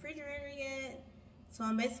organize my refrigerator yet. So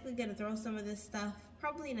I'm basically gonna throw some of this stuff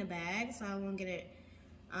probably in a bag so I won't get it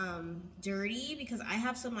dirty, because I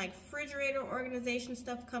have some like refrigerator organization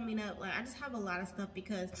stuff coming up. Like, I just have a lot of stuff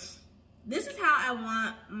because this is how I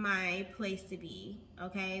want my place to be,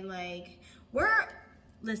 okay? Like,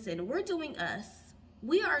 listen, we're doing us.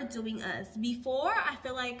 We are doing us. Before, I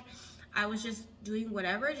feel like I was just doing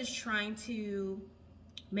whatever, just trying to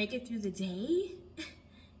make it through the day,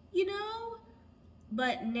 you know?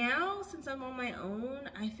 But now, since I'm on my own,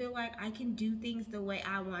 I feel like I can do things the way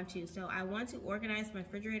I want to. So I want to organize my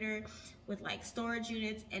refrigerator with like storage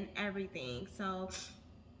units and everything. So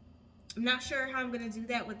I'm not sure how I'm gonna do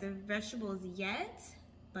that with the vegetables yet,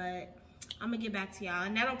 but I'm gonna get back to y'all,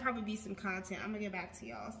 and that'll probably be some content. I'm gonna get back to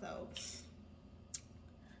y'all. So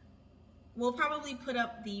we'll probably put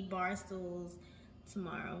up the bar stools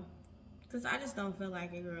tomorrow because I just don't feel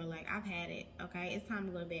like it, girl. Like, I've had it, okay? It's time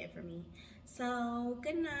to go to bed for me. So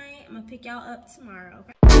good night. I'm gonna pick y'all up tomorrow,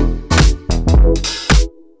 okay?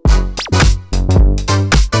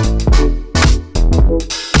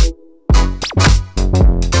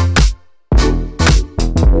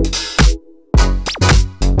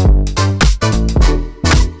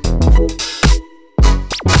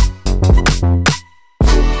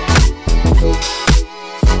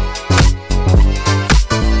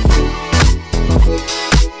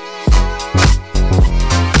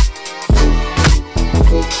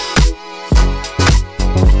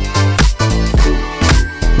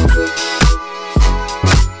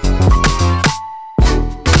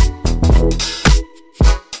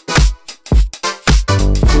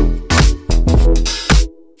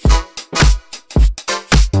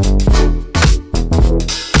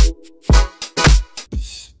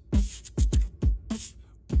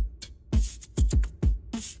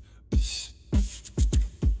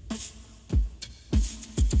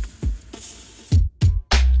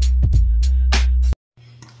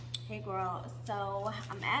 Hey girl, so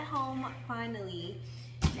I'm at home finally.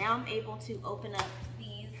 Now I'm able to open up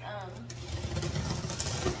these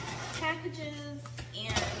packages,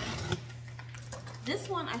 and this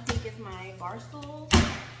one I think is my bar stool, to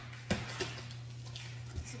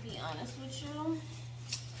be honest with you.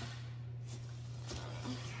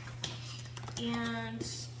 And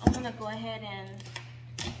I'm gonna go ahead and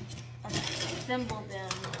assemble them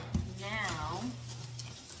now,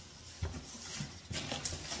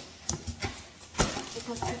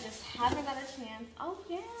 because I just haven't got a chance. Oh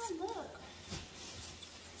yeah, look.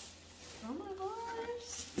 Oh my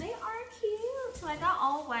gosh, they are cute. So I got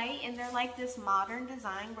all white, and they're like this modern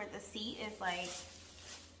design where the seat is like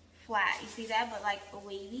flat. You see that? But like a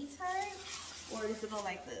wavy type, or does it go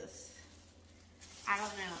like this? I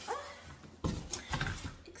don't know.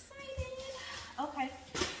 Excited. Okay.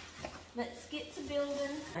 Let's get to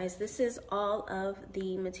building. Guys, this is all of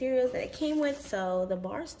the materials that it came with. So the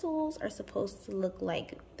bar stools are supposed to look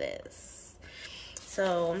like this.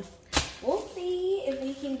 So we'll see if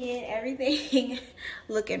we can get everything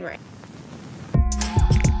looking right.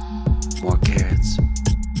 More carrots.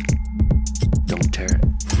 Don't tear it.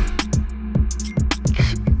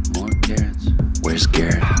 More carrots. Where's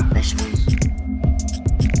Garrett? Vegetables.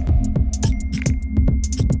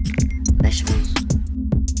 Vegetables.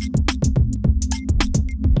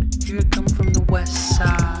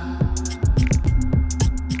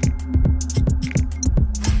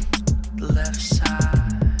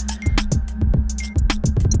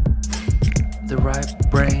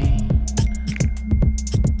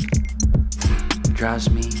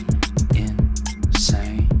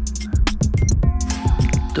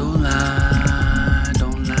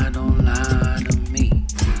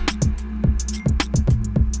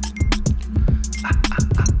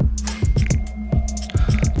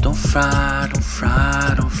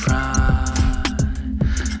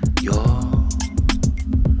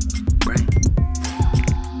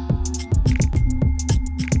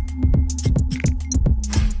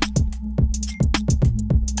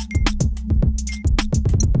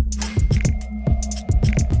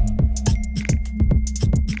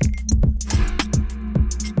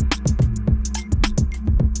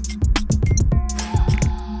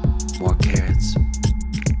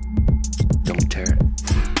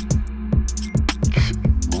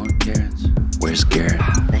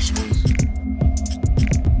 vegetables,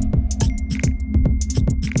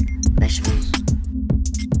 vegetables.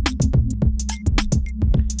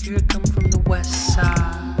 Here I come from the west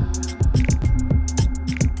side,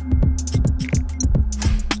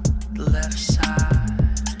 the left side,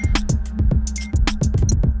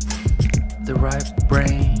 the right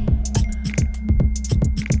brain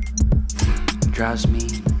drives me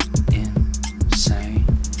insane.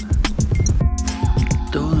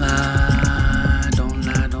 Don't lie, don't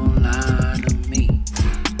lie, don't lie to me.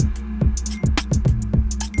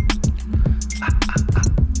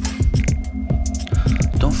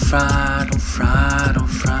 Don't fry, don't fry, don't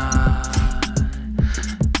fry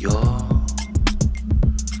your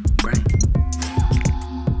brain.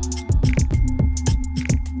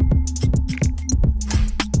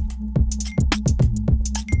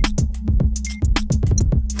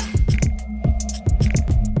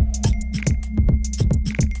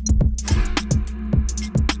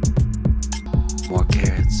 More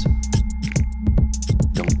carrots.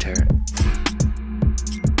 Don't tear it.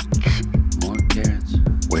 More carrots.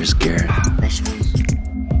 Where's Garrett? Vegetables.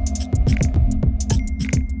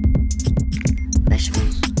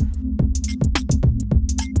 Vegetables.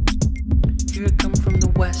 Here I come from the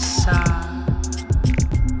west side,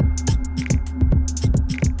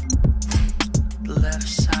 the left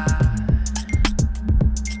side,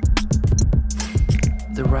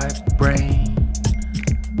 the right brain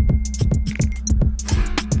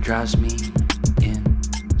drives me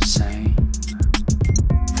insane.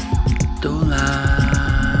 Don't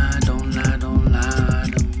lie, don't lie, don't lie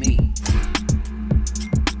to me.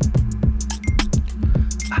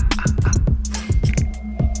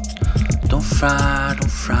 Don't fry,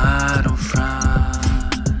 don't fry, don't fry.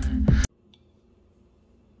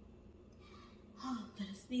 Oh, I'm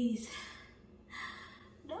gonna sneeze.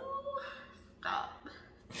 No, stop.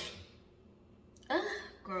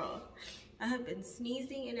 Girl, I have been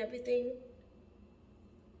sneezing and everything.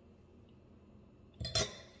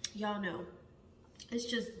 Y'all know, it's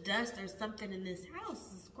just dust or something in this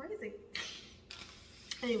house. It's crazy.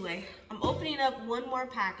 Anyway, I'm opening up one more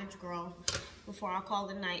package, girl, before I call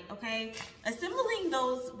it a night, okay? Assembling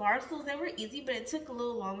those bar stools, they were easy, but it took a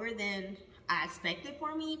little longer than I expected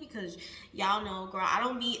for me because y'all know, girl, I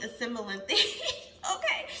don't be assembling things,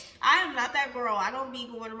 okay? I am not that girl. I don't be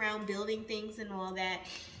going around building things and all that.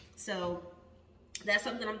 So that's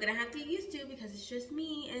something I'm gonna have to get used to because it's just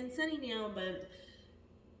me and Sunny now, but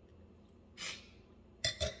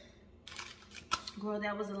girl,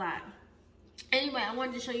 that was a lot. Anyway, I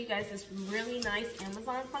wanted to show you guys this really nice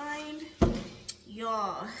Amazon find.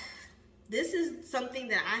 Y'all, this is something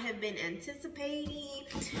that I have been anticipating.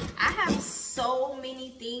 I have so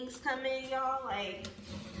many things coming, y'all. Like,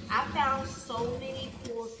 I found so many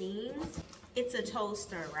cool things. It's a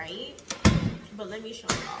toaster, right? But let me show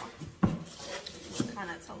y'all what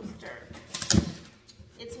kind of toaster.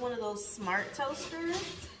 It's one of those smart toasters.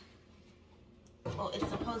 Well, it's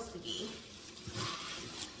supposed to be.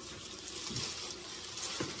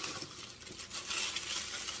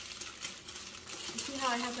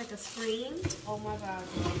 How it has like a screen. Oh my god,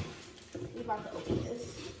 we about to open this.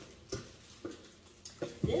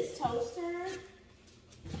 This toaster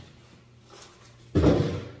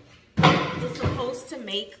is supposed to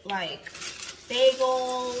make like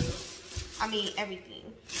bagels. I mean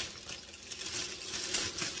everything.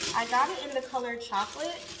 I got it in the color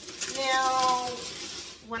chocolate. Now,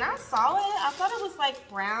 when I saw it, I thought it was like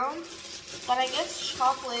brown, but I guess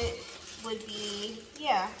chocolate would be,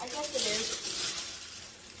 yeah, I guess it is.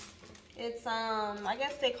 It's, I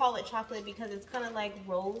guess they call it chocolate because it's kind of like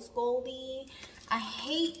rose goldy. I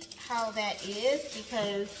hate how that is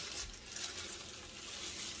because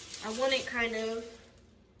I want it kind of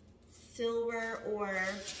silver or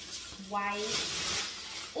white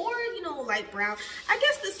or, you know, light brown. I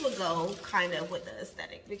guess this would go kind of with the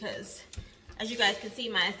aesthetic because as you guys can see,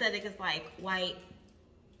 my aesthetic is like white,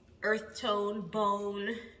 earth tone,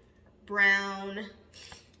 bone, brown.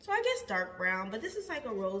 So I guess dark brown, but this is like a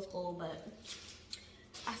rose gold, but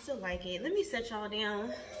I still like it. Let me set y'all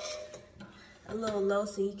down a little low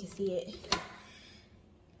so you can see it.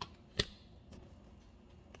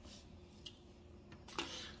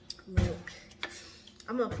 Look,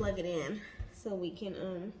 I'm gonna plug it in so we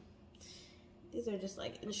can, these are just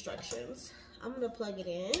like instructions. I'm gonna plug it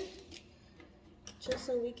in just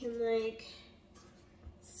so we can like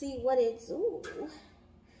see what it's, ooh.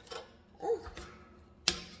 Oh.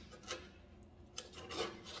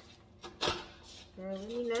 Girl, let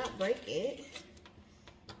me not break it.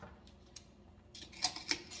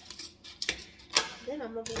 Then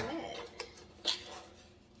I'm gonna be mad.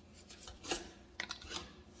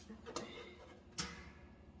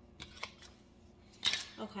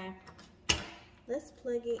 Okay, let's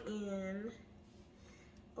plug it in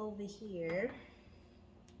over here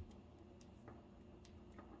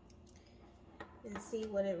and see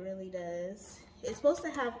what it really does. It's supposed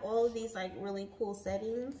to have all of these like really cool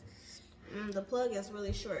settings. The plug is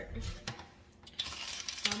really short,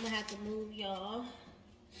 so I'm gonna have to move y'all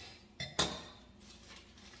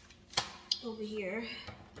over here.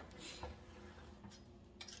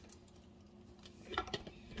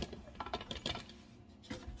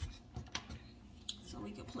 So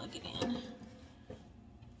we can plug it in.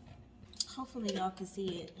 Hopefully y'all can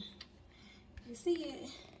see it. You see it?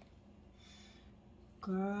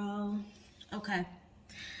 Girl. Okay.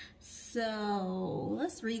 So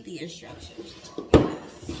let's read the instructions.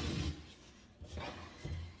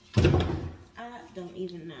 I don't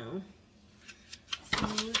even know. So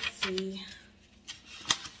let's see.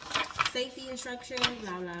 Safety instructions,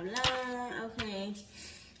 blah, blah, blah. Okay.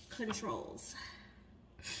 Controls.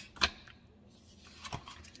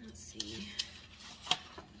 Let's see.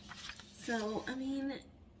 So, I mean,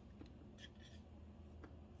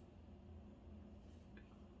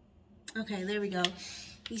 okay, there we go.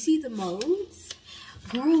 You see the modes?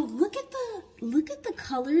 Girl, look at the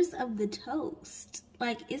colors of the toast.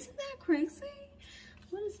 Like, isn't that crazy?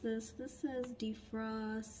 What is this? This says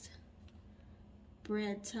defrost,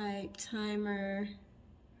 bread type, timer.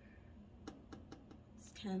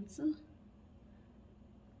 Let's cancel.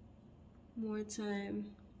 More time.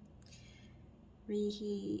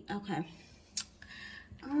 Reheat. Okay.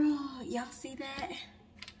 Girl, y'all see that?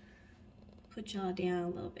 Put y'all down a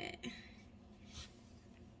little bit.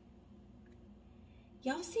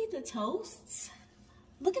 Y'all see the toasts?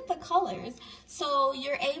 Look at the colors. So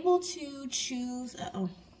you're able to choose,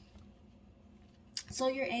 so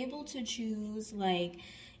you're able to choose like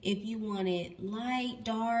if you want it light,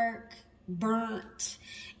 dark, burnt,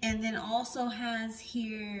 and then also has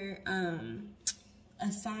here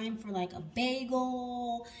a sign for like a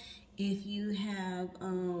bagel. If you have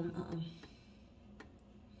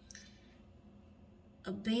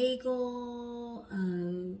a bagel,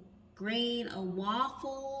 grain, a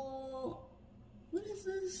waffle. What is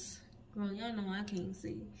this? Girl, y'all know I can't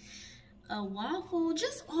see. A waffle,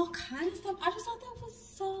 just all kinds of stuff. I just thought that was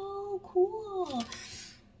so cool.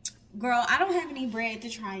 Girl, I don't have any bread to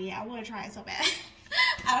try yet. I want to try it so bad.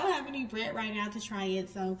 I don't have any bread right now to try it.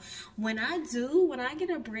 So when I get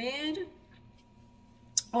a bread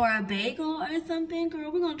or a bagel or something,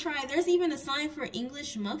 girl, we're going to try it. There's even a sign for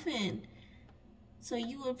English muffin. So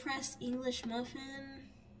you would press English muffin.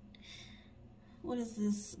 What is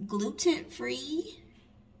this? Gluten free?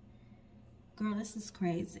 Girl, this is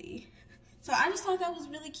crazy. So I just thought that was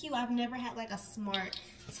really cute. I've never had like a smart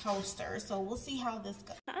toaster. So we'll see how this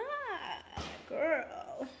goes. Ah,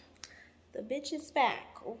 girl. The bitch is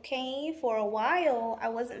back, okay? For a while, I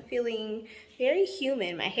wasn't feeling very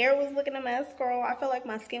human. My hair was looking a mess, girl. I felt like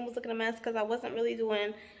my skin was looking a mess because I wasn't really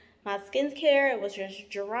doing my skincare. It was just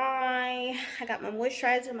dry. I got my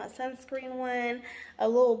moisturizer, my sunscreen one, a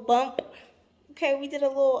little bump. Okay, we did a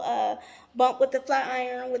little bump with the flat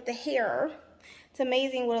iron with the hair. It's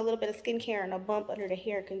amazing what a little bit of skincare and a bump under the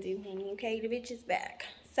hair can do, honey. Okay, the bitch is back.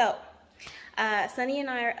 So, Sunny and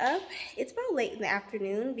I are up. It's about late in the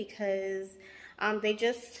afternoon because they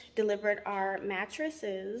just delivered our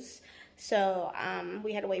mattresses. So,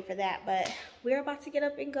 we had to wait for that. But we're about to get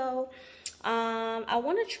up and go. I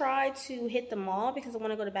want to try to hit the mall because I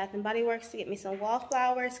want to go to Bath & Body Works to get me some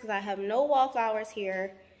wallflowers because I have no wallflowers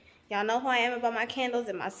here. Y'all know who I am about my candles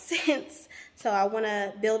and my scents. So I want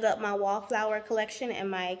to build up my wallflower collection and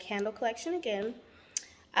my candle collection again.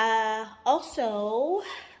 Also,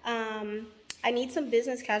 I need some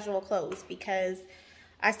business casual clothes because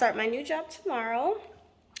I start my new job tomorrow.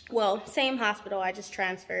 Well, same hospital, I just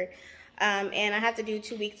transferred. And I have to do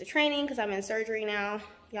 2 weeks of training because I'm in surgery now.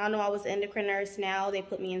 Y'all know I was an endocrine nurse. Now they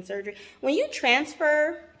put me in surgery. When you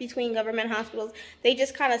transfer between government hospitals, they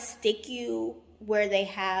just kind of stick you where they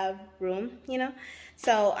have room, you know.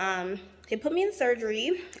 So they put me in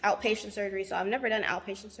surgery, outpatient surgery. So I've never done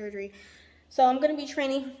outpatient surgery. So I'm going to be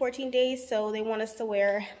training for 14 days. So they want us to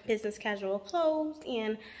wear business casual clothes.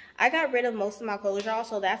 And I got rid of most of my clothes, y'all.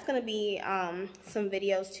 So that's going to be some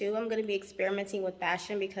videos too. I'm going to be experimenting with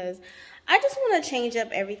fashion because I just want to change up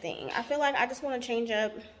everything. I feel like I just want to change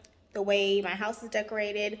up the way my house is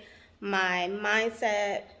decorated, my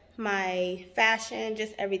mindset, my fashion,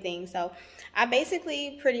 just everything. So I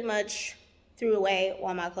basically pretty much threw away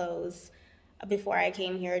all my clothes before I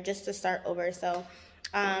came here just to start over. So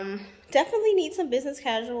definitely need some business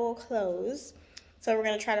casual clothes. So we're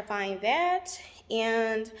going to try to find that.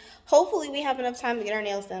 And hopefully we have enough time to get our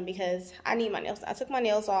nails done because I need my nails done. I took my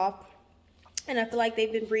nails off and I feel like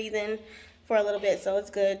they've been breathing for a little bit, so it's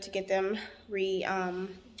good to get them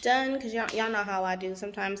done, because y'all know how I do.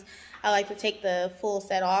 Sometimes I like to take the full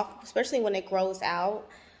set off, especially when it grows out,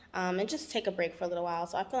 and just take a break for a little while.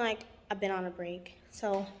 So I feel like I've been on a break.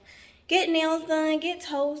 So get nails done, get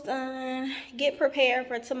toes done, get prepared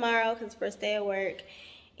for tomorrow, because first day of work.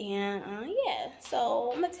 And yeah,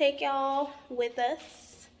 so I'm gonna take y'all with us.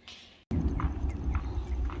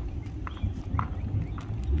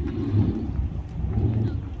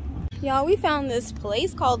 Y'all, we found this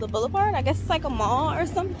place called the Boulevard. I guess it's like a mall or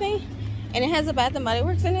something, and it has a Bath and Body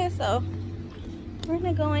Works in it. So we're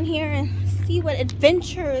gonna go in here and see what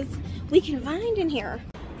adventures we can find in here.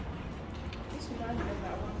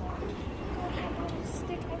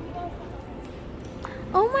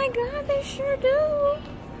 Oh my God, they sure do.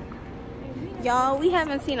 Y'all, we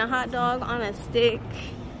haven't seen a hot dog on a stick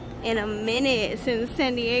in a minute since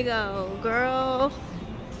San Diego. Girl,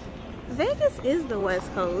 Vegas is the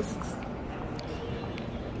West Coast.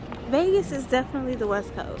 Vegas is definitely the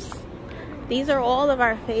West Coast. These are all of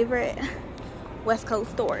our favorite West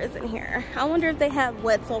Coast stores in here. I wonder if they have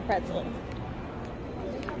Wetzel pretzel.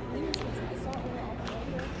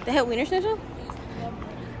 They have Wiener Schnitzel?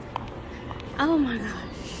 Oh my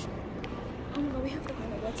gosh. Oh no, we have to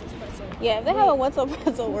find a Wetzel pretzel. Yeah, if they have a Wetzel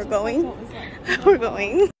pretzel, we're going. We're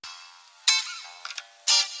going.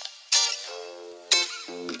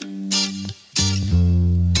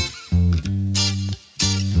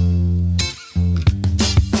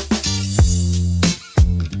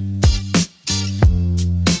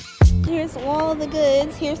 Here's all the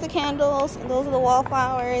goods. Here's the candles. Those are the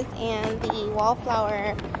wallflowers and the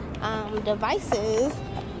wallflower devices.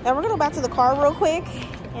 Now we're gonna go back to the car real quick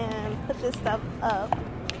and put this stuff up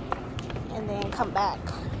and then come back.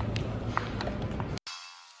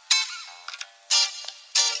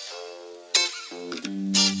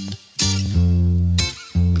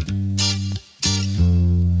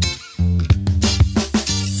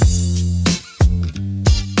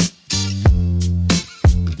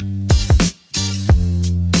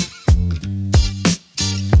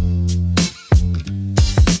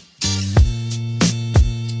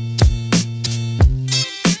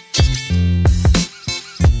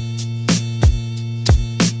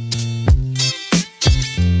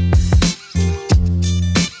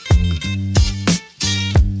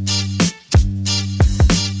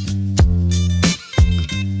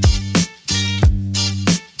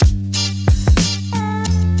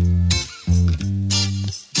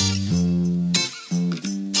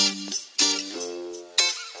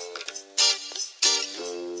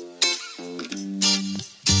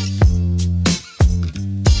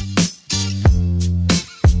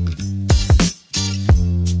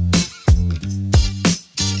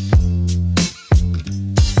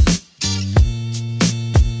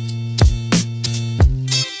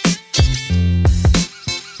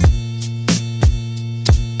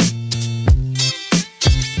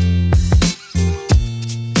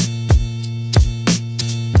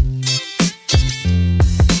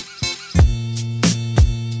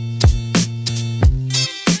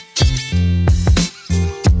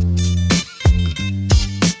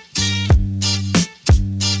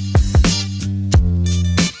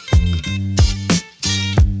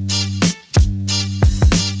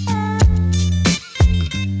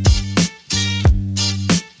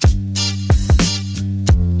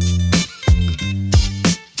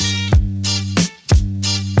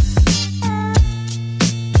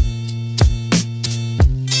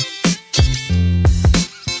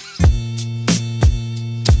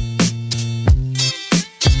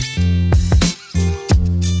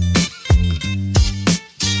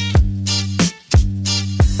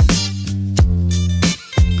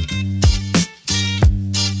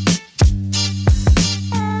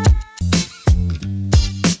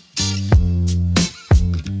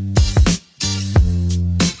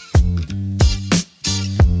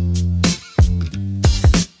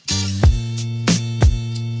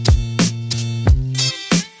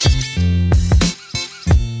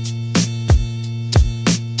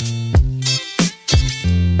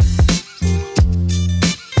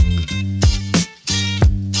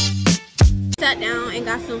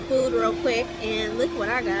 Got some food real quick, and look what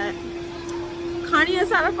I got. Carne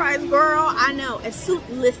asada fries, girl. I know.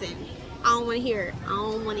 Listen, I don't want to hear it. I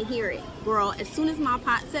don't want to hear it, girl. As soon as my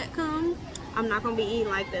pot set comes, I'm not gonna be eating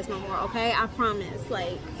like this no more. Okay, I promise.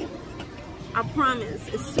 Like, I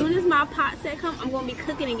promise. As soon as my pot set comes, I'm gonna be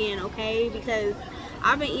cooking again. Okay, because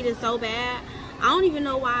I've been eating so bad. I don't even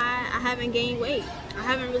know why I haven't gained weight. I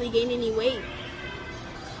haven't really gained any weight,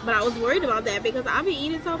 but I was worried about that because I've been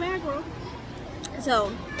eating so bad, girl.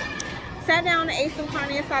 So Sat down and ate some carne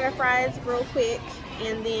asada fries real quick,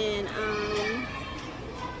 and then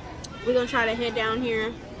we're gonna try to head down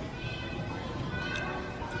here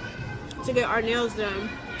to get our nails done.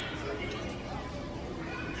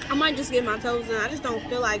 I might just get my toes done. I just don't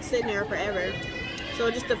feel like sitting there forever. So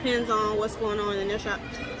it just depends on what's going on in the nail shop.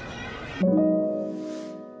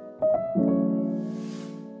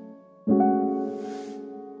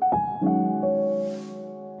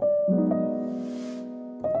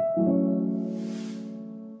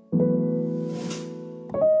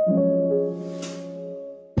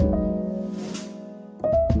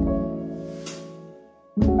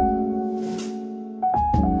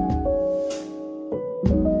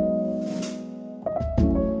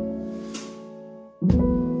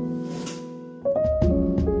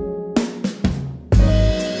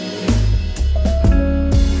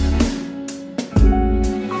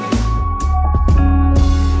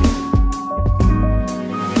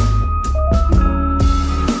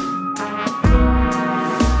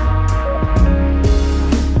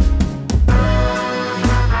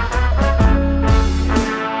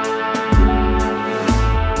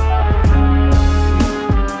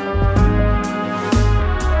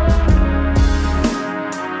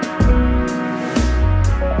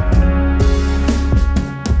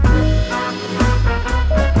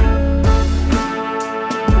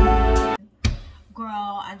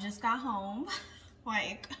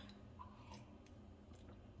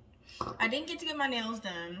 I didn't get to get my nails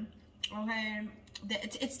done, okay?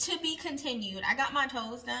 It's to be continued. I got my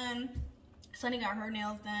toes done. Sunny got her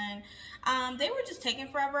nails done. They were just taking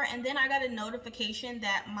forever, and then I got a notification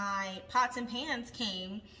that my pots and pans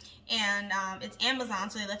came, and it's Amazon,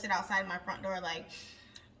 so they left it outside my front door. Like,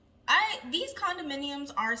 these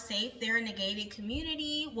condominiums are safe. They're in a gated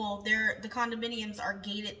community. Well, the condominiums are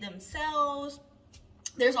gated themselves.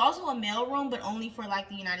 There's also a mail room, but only for like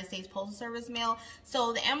the United States Postal Service mail.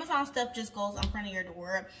 So the Amazon stuff just goes in front of your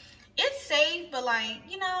door. It's safe, but like,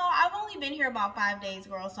 you know, I've only been here about 5 days,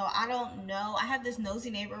 girl, so I don't know. I have this nosy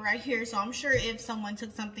neighbor right here, so I'm sure if someone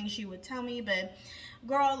took something, she would tell me. But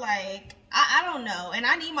girl, like, I don't know. And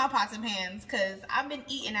I need my pots and pans because I've been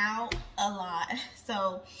eating out a lot.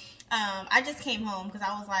 So I just came home because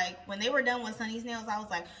I was like, when they were done with Sunny's nails, I was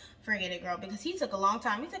like, forget it, girl, because he took a long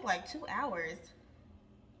time. He took like 2 hours.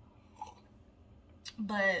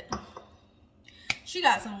 But she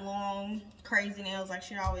got some long, crazy nails like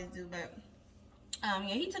she always do. But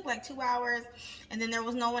yeah, he took like 2 hours, and then there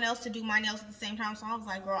was no one else to do my nails at the same time. So I was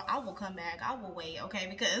like, girl, I will come back. I will wait, okay?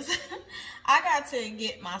 Because I got to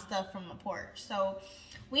get my stuff from the porch. So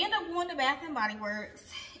we ended up going to Bath and Body Works,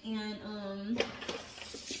 and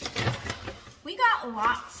we got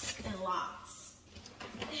lots and lots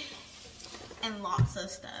and lots of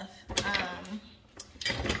stuff.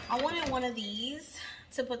 I wanted one of these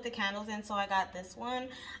to put the candles in, so I got this one.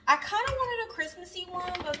 I kind of wanted a Christmassy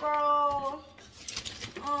one, but girl,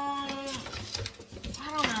 I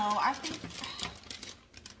don't know. I think,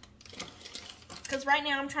 because right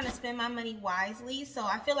now I'm trying to spend my money wisely, so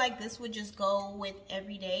I feel like this would just go with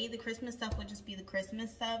every day. The Christmas stuff would just be the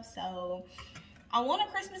Christmas stuff, so I want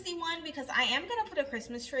a Christmassy one because I am going to put a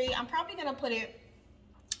Christmas tree. I'm probably going to put it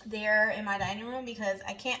there in my dining room because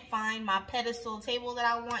I can't find my pedestal table that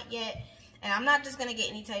I want yet. And I'm not just going to get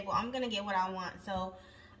any table. I'm going to get what I want. So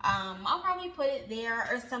I'll probably put it there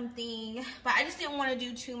or something. But I just didn't want to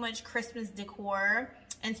do too much Christmas decor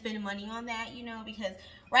and spend money on that, you know, because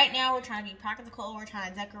right now we're trying to be practical. We're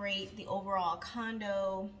trying to decorate the overall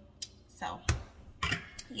condo. So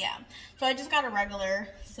yeah. So I just got a regular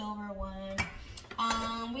silver one.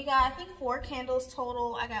 We got, I think, 4 candles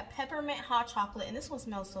total. I got peppermint hot chocolate, and this one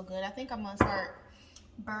smells so good. I think I'm gonna start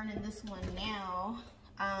burning this one now.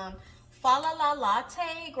 Fa La La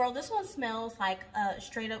latte, girl, this one smells like a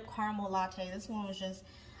straight up caramel latte. This one was just,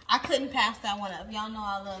 I couldn't pass that one up. Y'all know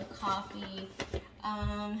I love coffee.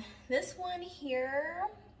 This one here,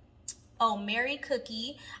 oh, Merry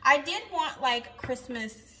Cookie. I did want like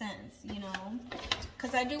Christmas scents, you know,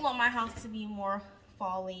 because I do want my house to be more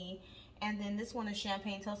fall-y. And then this one is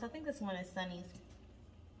Champagne Toast. I think this one is Sunny's.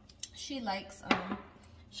 She likes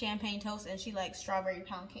champagne toast, and she likes strawberry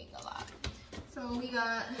pound cake a lot. So we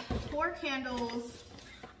got 4 candles.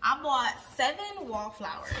 I bought 7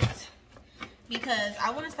 wallflowers because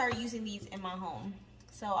I want to start using these in my home.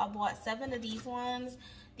 So I bought 7 of these ones.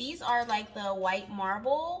 These are like the white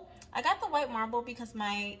marble. I got the white marble because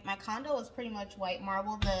my condo is pretty much white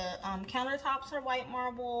marble. The countertops are white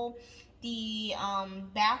marble. The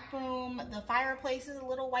bathroom, the fireplace is a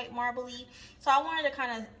little white marbly. So I wanted to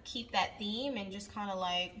kind of keep that theme and just kind of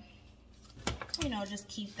like, you know, just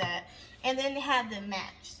keep that. And then have them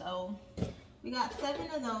match. So We got 7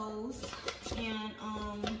 of those, and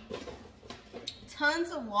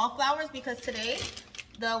tons of wallflowers, because today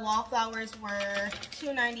the wallflowers were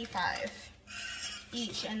 $2.95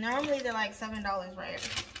 each, and normally they're like $7,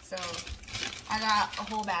 right? So I got a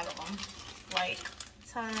whole bag of them, like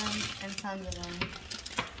tons and tons of them.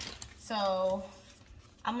 So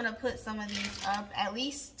I'm gonna put some of these up, at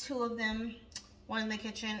least 2 of them, one in the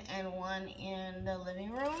kitchen and one in the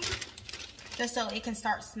living room, just so it can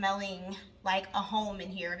start smelling like a home in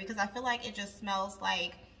here, because I feel like it just smells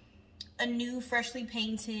like a new freshly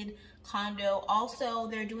painted condo. Also,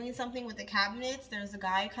 they're doing something with the cabinets. There's a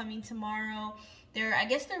guy coming tomorrow. I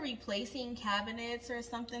guess they're replacing cabinets or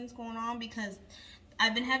something's going on, because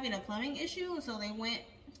I've been having a plumbing issue, so they went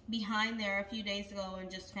behind there a few days ago and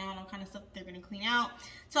just found all kind of stuff they're gonna clean out.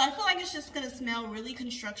 So I feel like it's just gonna smell really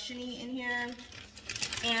construction-y in here.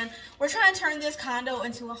 And we're trying to turn this condo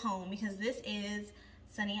into a home, because this is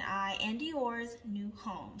Sunny and I and Dior's new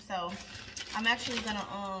home. So I'm actually gonna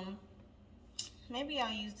maybe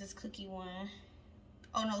I'll use this cookie one.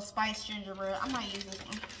 Oh no, spiced gingerbread. I might use this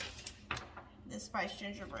one. This spiced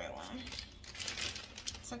gingerbread one.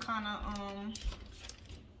 To kind of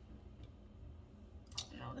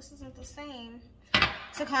no, this isn't the same.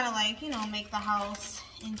 To kind of like, you know, make the house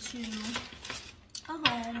into a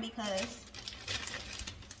home, because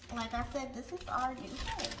like I said, this is our new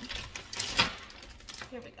home.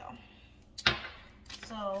 Here we go.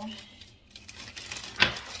 So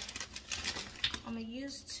I'm gonna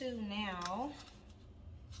use 2 now,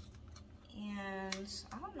 and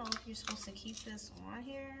I don't know if you're supposed to keep this on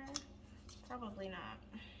here. Probably not.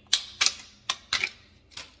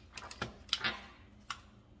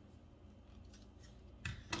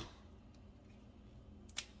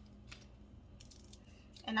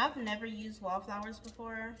 And I've never used wallflowers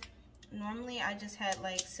before. Normally I just had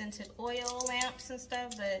like scented oil lamps and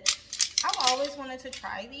stuff, but I've always wanted to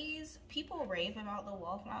try these. People rave about the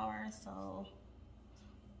wallflowers, so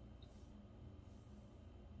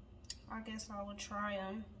I guess I would try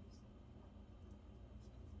them.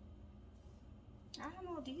 I don't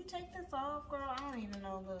know, do you take this off, girl? I don't even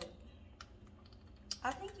know. Look,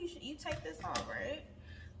 I think you take this off, right?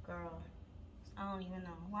 Girl, I don't even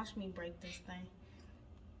know. Watch me break this thing.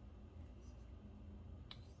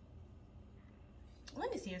 Let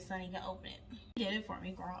me see if Sunny can open it. You did it for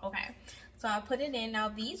me, girl. Okay, so I put it in. Now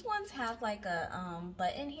these ones have like a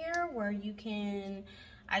button here where you can,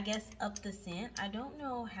 I guess, up the scent. I don't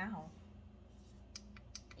know how.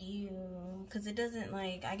 Because it doesn't,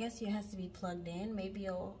 like, I guess it has to be plugged in. Maybe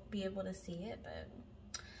you'll be able to see it, but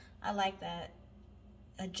I like that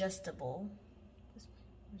adjustable.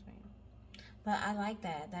 But I like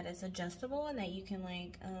that it's adjustable, and that you can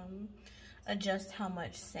like adjust how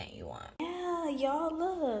much scent you want. Yeah, y'all,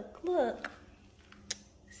 look.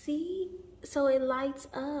 See? So it lights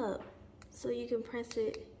up. So you can press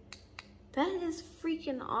it. That is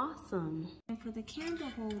freaking awesome. And for the candle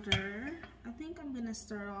holder, I think I'm gonna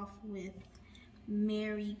start off with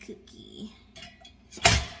Mary Cookie.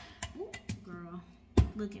 Ooh, girl,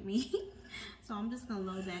 look at me. So I'm just gonna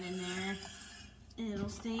load that in there, and it'll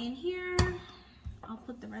stay in here. I'll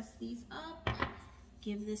put the rest of these up,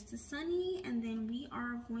 give this to Sunny, and then we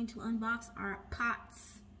are going to unbox our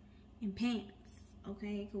pots and pans.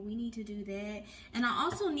 Okay, because we need to do that. And I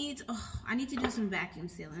also need I need to do some vacuum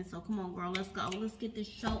sealing. So come on, girl, let's go. Let's get this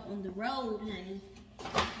show on the road, honey.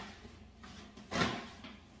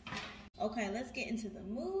 Okay, let's get into the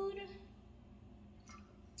mood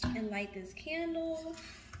and light this candle.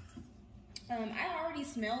 I already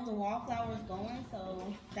smelled the wallflowers going,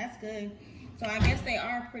 so that's good. So I guess they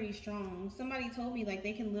are pretty strong. Somebody told me like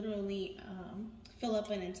they can literally fill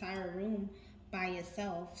up an entire room by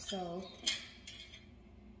itself. So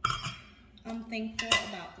I'm thankful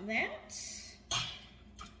about that.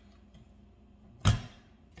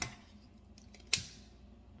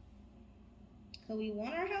 So we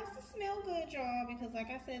want our house to smell good, y'all, because like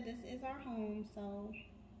I said, this is our home. So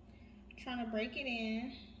I'm trying to break it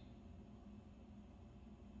in.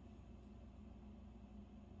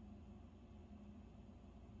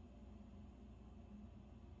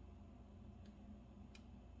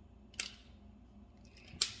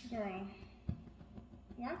 Girl,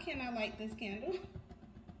 why can't I light this candle?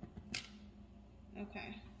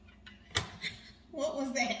 Okay. What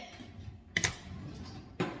was that?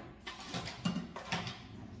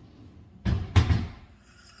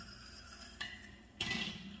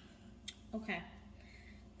 Okay.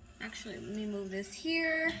 Actually, let me move this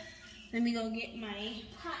here. Let me go get my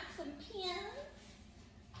pots and pans.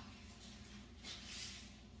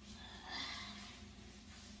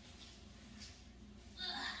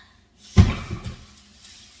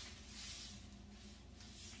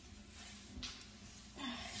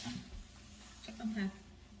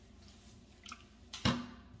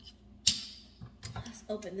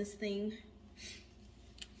 open this thing.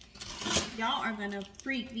 Y'all are gonna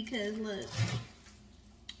freak because look,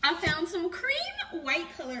 I found some cream white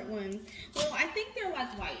colored ones. Well, I think they're like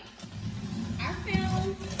white. I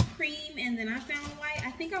found cream and then I found white.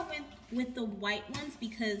 I think I went with the white ones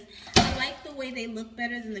because I like the way they look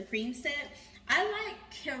better than the cream set. I like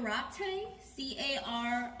Carote,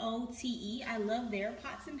 C-A-R-O-T-E. I love their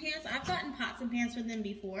pots and pans. I've gotten pots and pans from them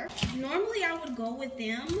before. Normally I would go with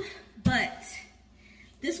them, but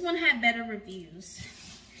this one had better reviews.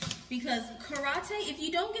 Because Carote, if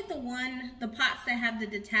you don't get the pots that have the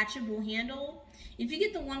detachable handle, if you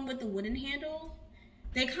get the one with the wooden handle,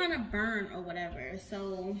 they kind of burn or whatever.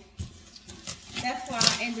 So that's why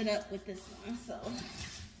I ended up with this one. So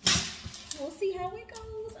we'll see how it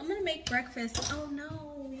goes. I'm gonna make breakfast. Oh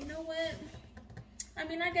no, you know what? I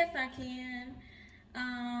mean, I guess I can.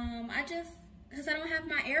 Because I don't have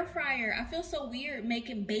my air fryer. I feel so weird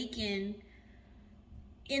making bacon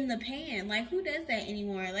in the pan. Like, who does that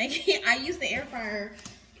anymore? Like, I use the air fryer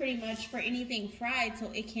pretty much for anything fried so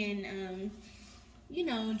it can, you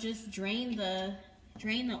know, just drain the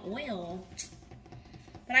oil.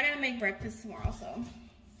 But I gotta make breakfast tomorrow, so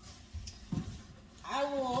I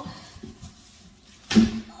will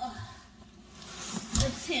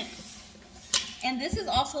attempt. And this is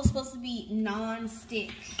also supposed to be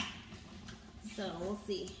non-stick, so we'll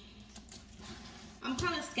see. I'm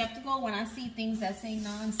kind of skeptical when I see things that say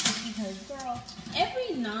non-stick because, girl,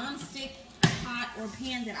 every non-stick pot or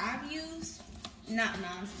pan that I've used, not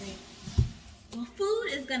non-stick. Well, food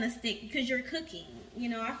is gonna stick because you're cooking. You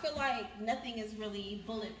know, I feel like nothing is really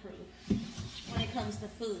bulletproof when it comes to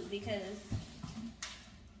food because,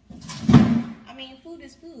 I mean, food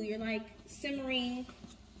is food. You're like simmering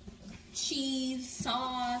cheese,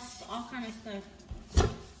 sauce, all kind of stuff.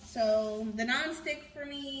 So the non-stick for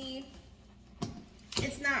me,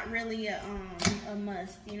 it's not really a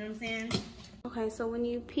must, you know what I'm saying? Okay, so when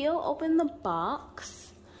you peel open the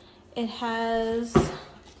box, it has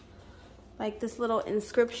like this little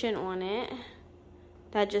inscription on it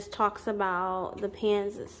that just talks about the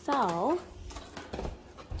pans itself.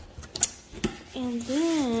 And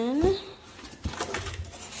then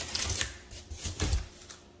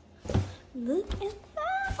look at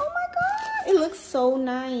that. Oh my god, it looks so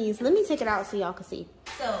nice. Let me take it out so y'all can see.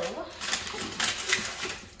 So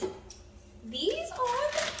these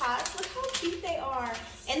are the pots. Look how cute they are.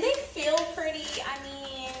 And they feel pretty. I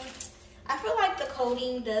mean, I feel like the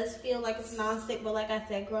coating does feel like it's non-stick, but like I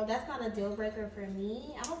said, girl, that's not a deal breaker for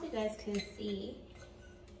me. I hope you guys can see.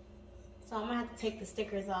 So I'm gonna have to take the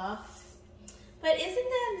stickers off. But isn't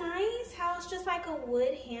that nice? How it's just like a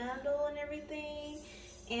wood handle and everything.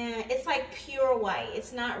 And it's like pure white.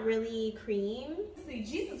 It's not really cream. See,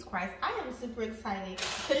 Jesus Christ, I am super excited.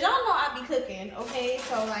 Cause y'all know I be cooking, okay?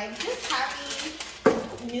 So like just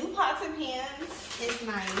having new pots and pans is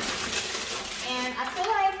nice. And I feel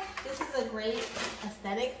like this is a great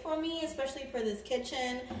aesthetic for me, especially for this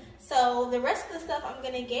kitchen. So the rest of the stuff I'm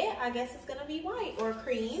gonna get, I guess it's gonna be white or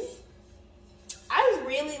cream. I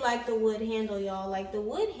really like the wood handle, y'all. Like the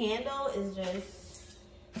wood handle is just,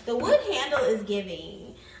 the wood handle is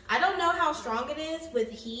giving. I don't know how strong it is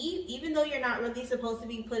with heat, even though you're not really supposed to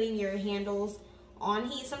be putting your handles on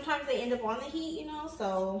heat. Sometimes they end up on the heat, you know,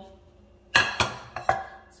 so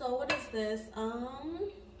what is this?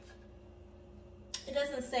 It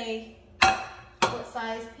doesn't say what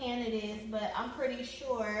size pan it is, but I'm pretty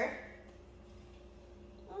sure.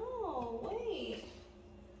 Oh, wait.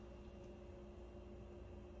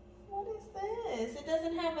 What is this? It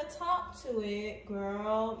doesn't have a top to it,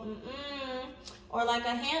 girl. Or like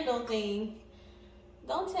a handle thing.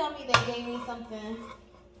 Don't tell me they gave me something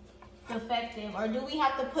defective. Or do we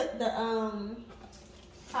have to put the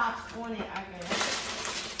tops on it, I guess.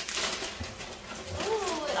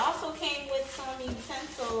 Ooh, it also came with some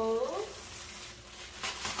utensils.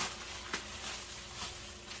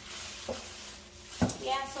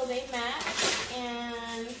 Yeah, so they match.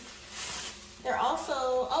 And they're also,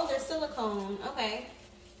 oh, they're silicone. Okay.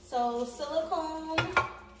 So silicone,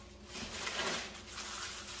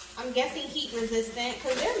 I'm guessing heat resistant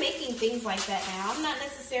because they're making things like that now. I'm not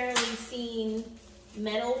necessarily seeing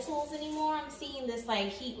metal tools anymore. I'm seeing this like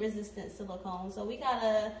heat resistant silicone. So we got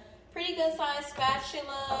a pretty good sized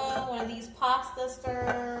spatula, one of these pasta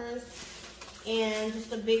stirrers, and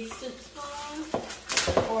just a big soup spoon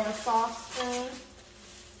or a sauce spoon.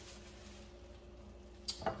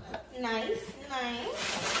 Nice,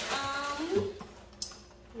 nice.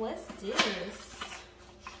 What's this?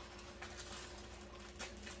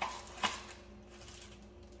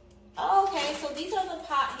 Oh, okay, so these are the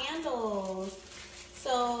pot handles.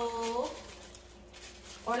 So,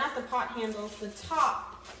 or not the the pot handles, the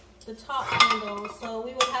top handles. So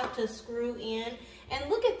we would have to screw in. And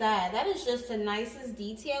look at that. That is just the nicest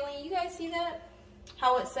detailing. You guys see that?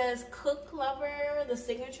 How it says Cook Lover, the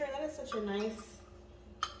signature. That is such a nice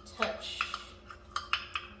touch.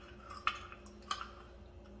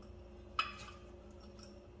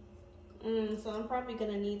 So I'm probably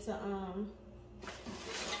gonna need to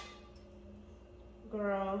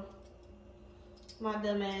girl, my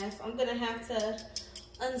dumb ass, I'm gonna have to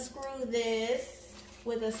unscrew this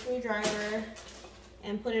with a screwdriver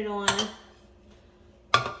and put it on.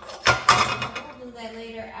 We'll do that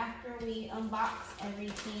later after we unbox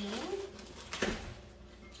everything.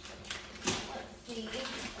 Let's see.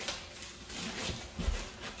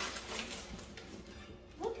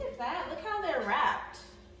 Look at that. Look how they're wrapped.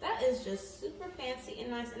 That is just super fancy and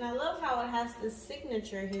nice. And I love how it has this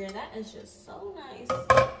signature here. That is just so nice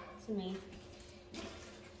to me.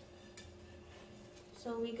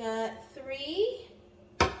 So we got three,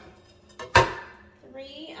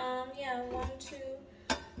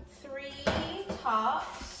 3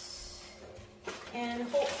 tops. And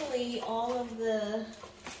hopefully all of the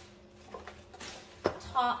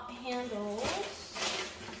top handles.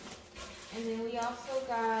 And then we also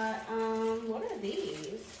got, what are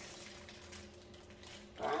these?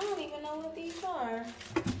 I don't even know what these are.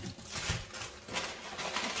 I'm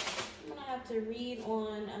gonna have to read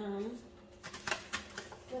on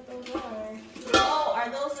what those are. Oh, are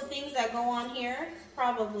those the things that go on here?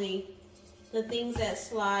 Probably. The things that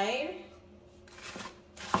slide.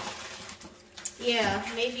 Yeah,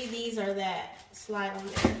 maybe these are that slide on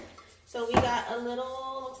there. So we got a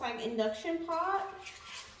little, looks like induction pot.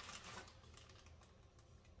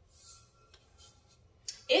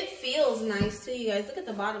 It feels nice too, you guys. Look at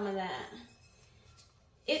the bottom of that.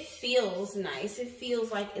 It feels nice. It feels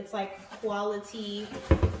like it's like quality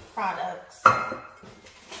products. I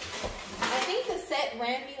think the set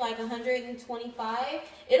ran me like $125.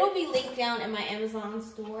 It'll be linked down in my Amazon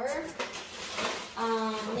store.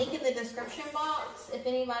 Link in the description box if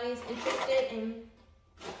anybody's interested in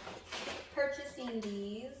purchasing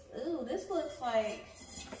these. Ooh, this looks like,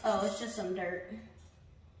 oh, it's just some dirt.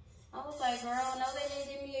 I was like, girl, no, they didn't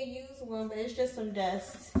give me a used one, but it's just some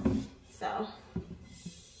dust. So,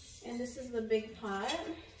 and this is the big pot.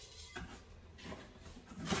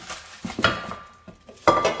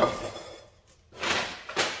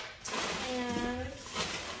 And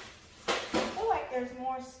I feel like there's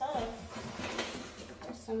more stuff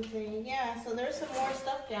or something. Yeah, so there's some more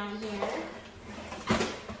stuff down here.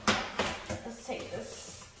 Let's take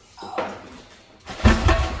this out.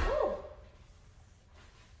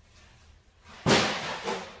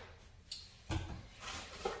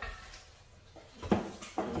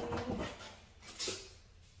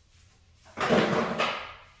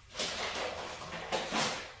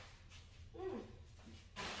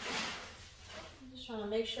 Trying to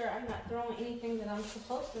make sure I'm not throwing anything that I'm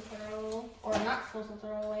supposed to throw or not supposed to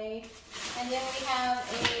throw away. And then we have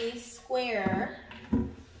a square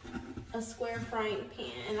frying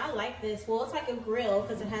pan. And I like this. Well, it's like a grill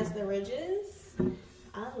because it has the ridges.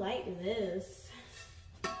 I like this.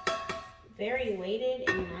 Very weighted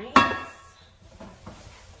and nice.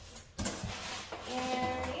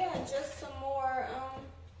 And yeah, just some more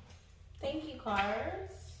thank you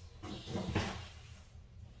cards.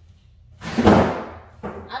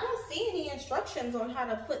 I don't see any instructions on how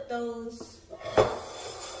to put those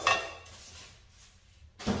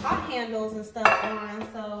pot handles and stuff on,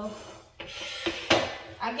 so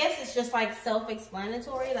I guess it's just like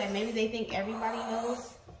self-explanatory. Like maybe they think everybody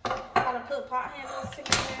knows how to put pot handles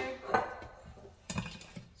together.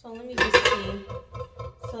 So let me just see.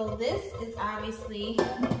 So this is obviously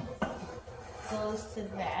goes to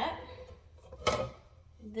that.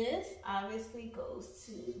 This obviously goes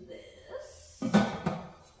to this.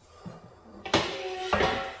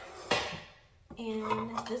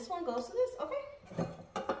 And this one goes to this. Okay.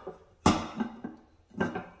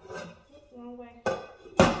 Wrong way.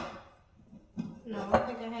 No, I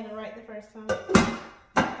think I had it right the first time.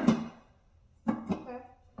 Okay.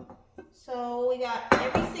 So we got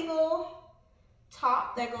every single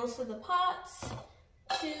top that goes to the pots,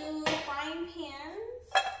 2 frying pans,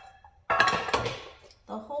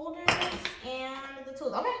 the holders, and the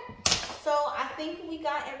tools. Okay. So I think we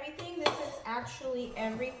got everything. This is actually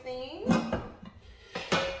everything.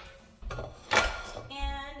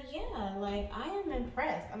 And yeah, like I am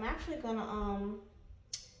impressed. I'm actually gonna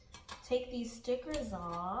take these stickers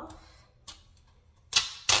off.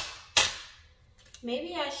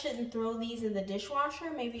 Maybe I shouldn't throw these in the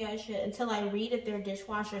dishwasher. Maybe I should until I read if they're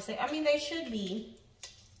dishwasher safe. I mean, they should be.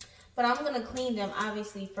 But But I'm gonna clean them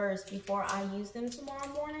obviously first before I use them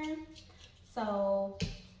tomorrow morning. So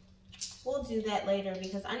we'll do that later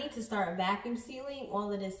because I need to start vacuum sealing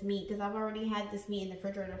all of this meat because I've already had this meat in the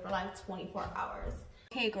refrigerator for like 24 hours.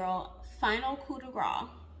 Okay, girl, final coup de grace.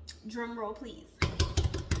 Drum roll, please.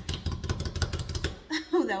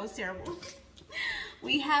 Oh, that was terrible.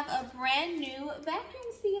 We have a brand new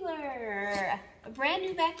vacuum sealer. A brand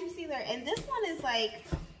new vacuum sealer. And this one is like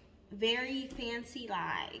very fancy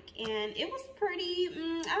like. And it was pretty,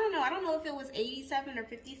 I don't know if it was 87 or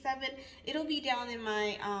 57. It'll be down in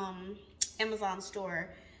my Amazon store.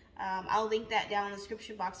 I'll link that down in the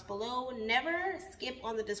description box below. Never skip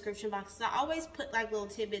on the description box. I always put like little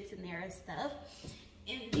tidbits in there and stuff.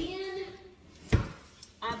 And then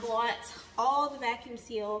I bought all the vacuum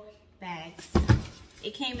seal bags.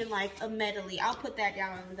 It came in like a medley. I'll put that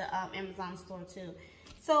down in the Amazon store too.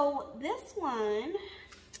 So this one,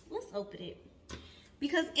 let's open it.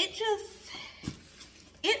 Because it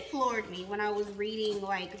floored me when I was reading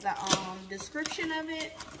like the description of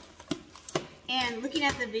it. And looking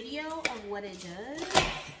at the video of what it does.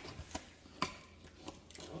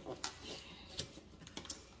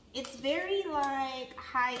 It's very like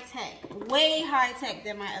high tech, way high tech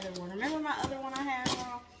than my other one. Remember my other one I had,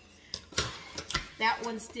 girl? That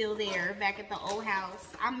one's still there back at the old house.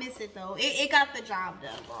 I miss it though. It got the job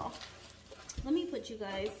done, girl. Let me put you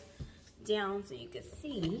guys down so you can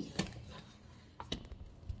see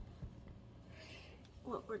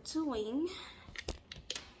what we're doing.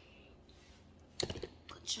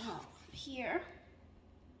 Put y'all here.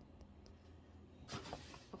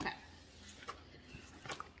 Okay.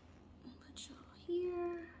 Put y'all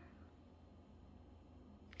here.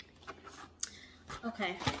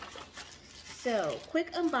 Okay. So,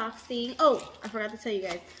 quick unboxing. Oh, I forgot to tell you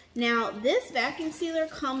guys. Now, this vacuum sealer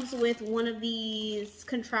comes with one of these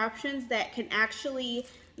contraptions that can actually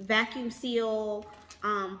vacuum seal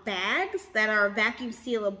bags that are vacuum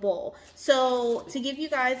sealable. So, to give you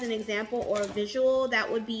guys an example or a visual,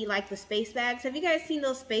 that would be like the space bags. Have you guys seen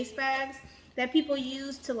those space bags that people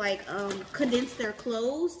use to like condense their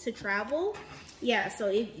clothes to travel? Yeah,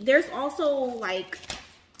 so there's also like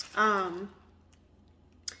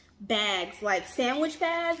bags, like sandwich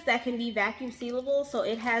bags that can be vacuum sealable, so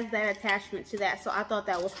it has that attachment to that. So I thought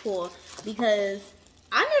that was cool because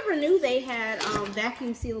I never knew they had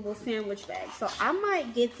vacuum sealable sandwich bags. So I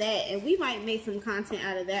might get that and we might make some content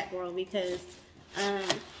out of that, girl, because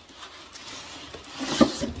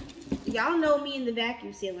y'all know me in the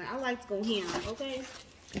vacuum sealer. I like to go ham, okay?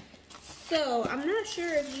 So I'm not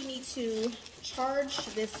sure if you need to charge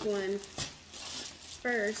this one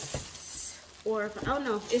first. Or if, oh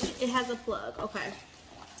no, it has a plug. Okay.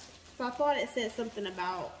 So I thought it said something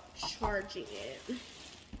about charging it.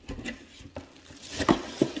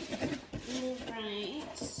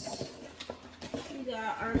 Alright. We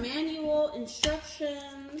got our manual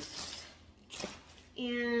instructions.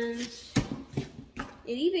 And it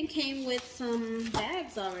even came with some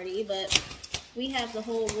bags already, but we have the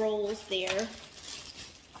whole rolls there.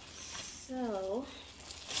 So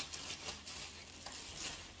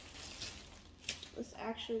let's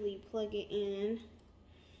actually plug it in.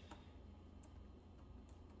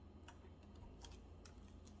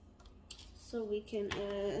 So we can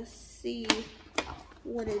see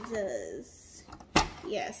what it does.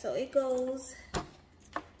 Yeah, so it goes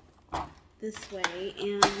this way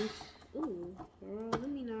and, ooh, girl,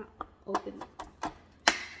 let me not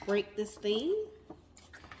break this thing.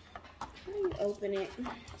 Let me open it.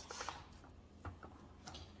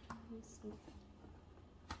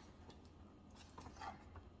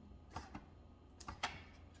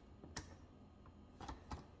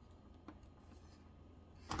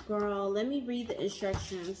 Girl, let me read the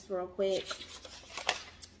instructions real quick,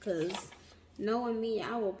 because knowing me,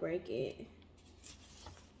 I will break it.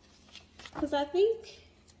 Because I think,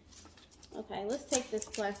 okay, let's take this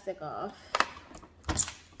plastic off.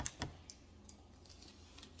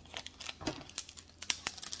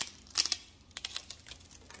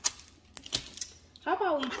 How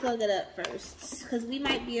about we plug it up first? Because we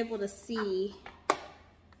might be able to see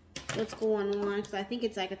what's going on, because I think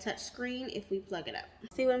it's like a touch screen if we plug it up.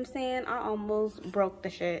 See what I'm saying? I almost broke the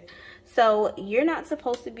shit. So you're not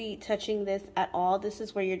supposed to be touching this at all. This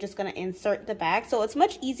is where you're just going to insert the bag. So it's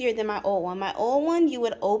much easier than my old one. My old one, you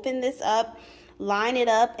would open this up, line it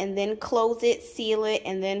up, and then close it, seal it,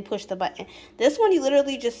 and then push the button. This one, you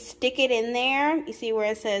literally just stick it in there. You see where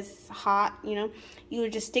it says hot, you know? You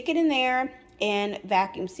would just stick it in there and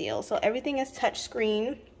vacuum seal. So everything is touch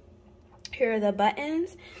screen. Here are the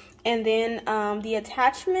buttons. And then the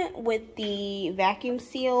attachment with the vacuum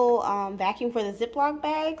seal, vacuum for the Ziploc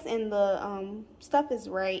bags, and the stuff is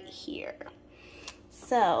right here.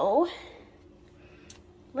 So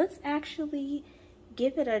let's actually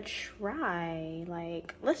give it a try.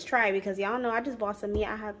 Like, let's try, because y'all know I just bought some meat.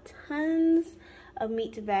 I have tons of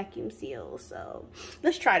meat to vacuum seal. So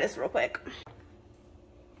let's try this real quick.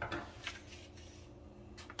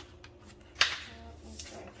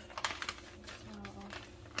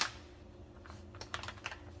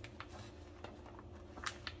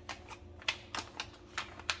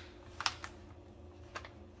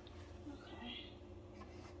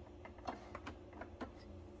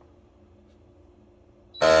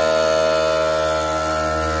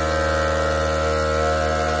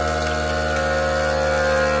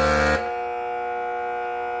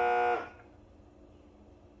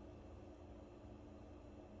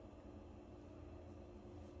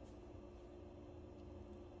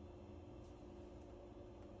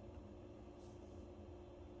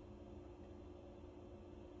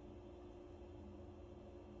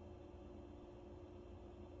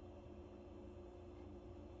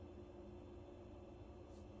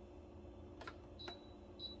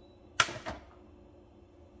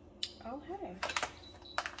 Okay.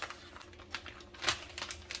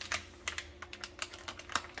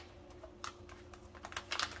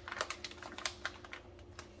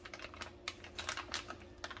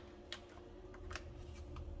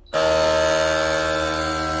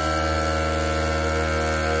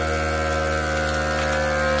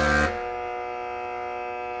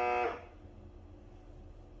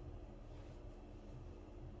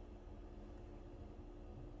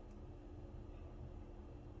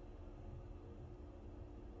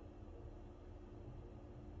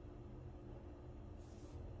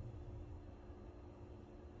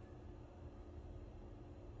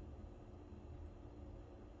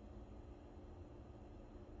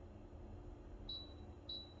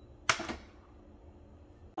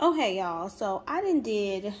 Okay, y'all, so I done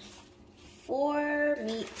did 4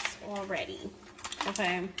 meats already.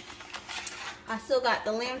 Okay, I still got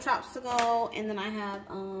the lamb chops to go, and then I have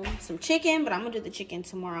some chicken, but I'm gonna do the chicken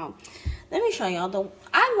tomorrow. Let me show y'all.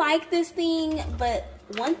 I like this thing, but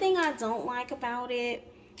one thing I don't like about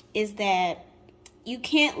it is that you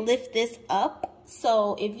can't lift this up.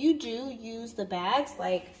 So if you do use the bags,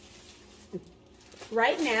 like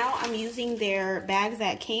right now I'm using their bags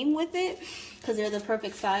that came with it, because they're the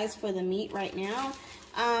perfect size for the meat right now.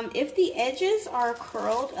 If the edges are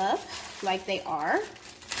curled up like they are,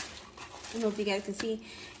 I don't know if you guys can see,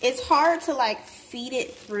 it's hard to like feed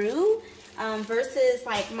it through, versus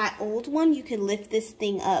like my old one, you can lift this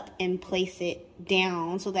thing up and place it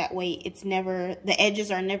down, so that way it's never, the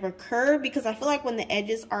edges are never curved, because I feel like when the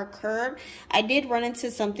edges are curved, I did run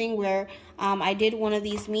into something where I did one of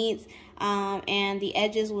these meats and the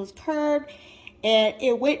edges was curved, and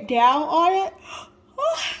it went down on it.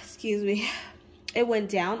 Oh, excuse me. It went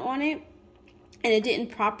down on it, and it didn't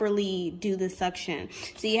properly do the suction.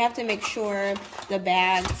 So you have to make sure the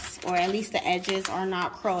bags, or at least the edges, are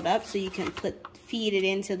not curled up, so you can feed it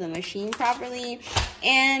into the machine properly.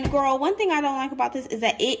 And girl, one thing I don't like about this is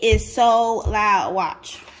that it is so loud.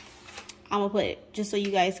 Watch. I'm gonna put it just so you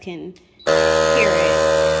guys can hear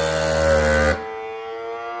it.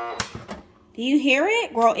 Do you hear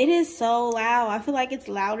it? Girl, it is so loud. I feel like it's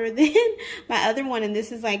louder than my other one, and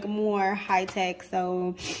this is like more high-tech.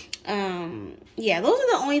 So yeah, those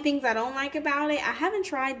are the only things I don't like about it. I haven't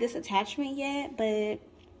tried this attachment yet, but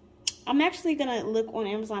I'm actually gonna look on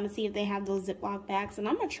Amazon to see if they have those Ziploc bags, and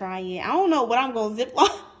I'm gonna try it. I don't know what I'm gonna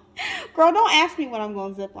Ziploc. Girl, don't ask me what I'm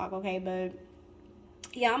gonna Ziploc, okay? But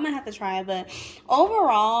yeah, I'm gonna have to try it. But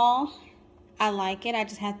overall, I like it. I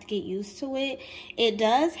just have to get used to it. It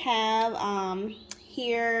does have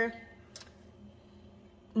here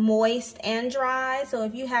moist and dry. So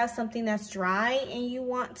if you have something that's dry and you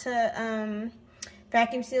want to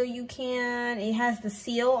vacuum seal, you can. It has the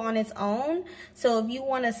seal on its own. So if you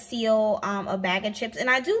want to seal a bag of chips,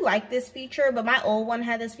 and I do like this feature, but my old one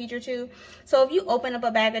had this feature too. So if you open up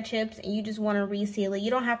a bag of chips and you just want to reseal it,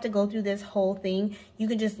 you don't have to go through this whole thing. You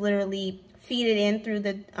can just literally feed it in through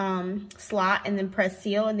the slot and then press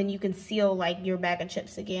seal, and then you can seal like your bag of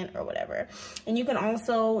chips again or whatever. And you can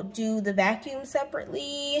also do the vacuum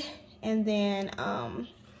separately. And then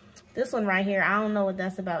this one right here, I don't know what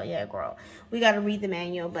that's about yet, girl. We got to read the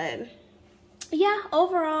manual, but yeah,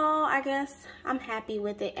 overall, I guess I'm happy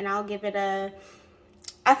with it, and I'll give it a,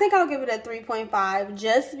 I think I'll give it a 3.5,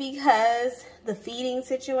 just because the feeding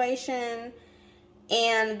situation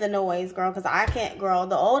and the noise, girl, because I can't, girl,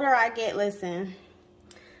 the older I get, listen,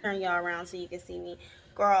 turn y'all around so you can see me,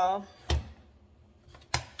 girl,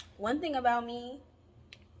 one thing about me,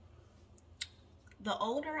 the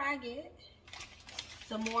older I get,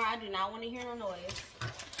 the more I do not want to hear no noise.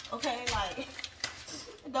 Okay, like,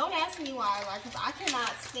 don't ask me why, like, because I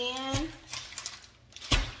cannot stand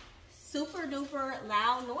super duper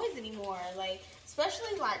loud noise anymore. Like,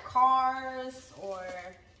 especially like cars or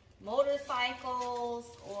motorcycles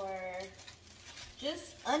or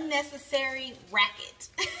just unnecessary racket.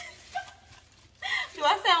 Do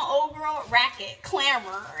I sound old girl? Racket,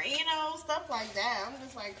 clamor, you know, stuff like that. I'm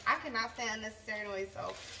just like, I cannot stand unnecessary noise.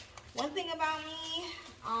 So one thing about me,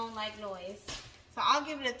 I don't like noise. So I'll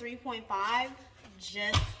give it a 3.5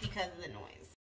 just because of the noise.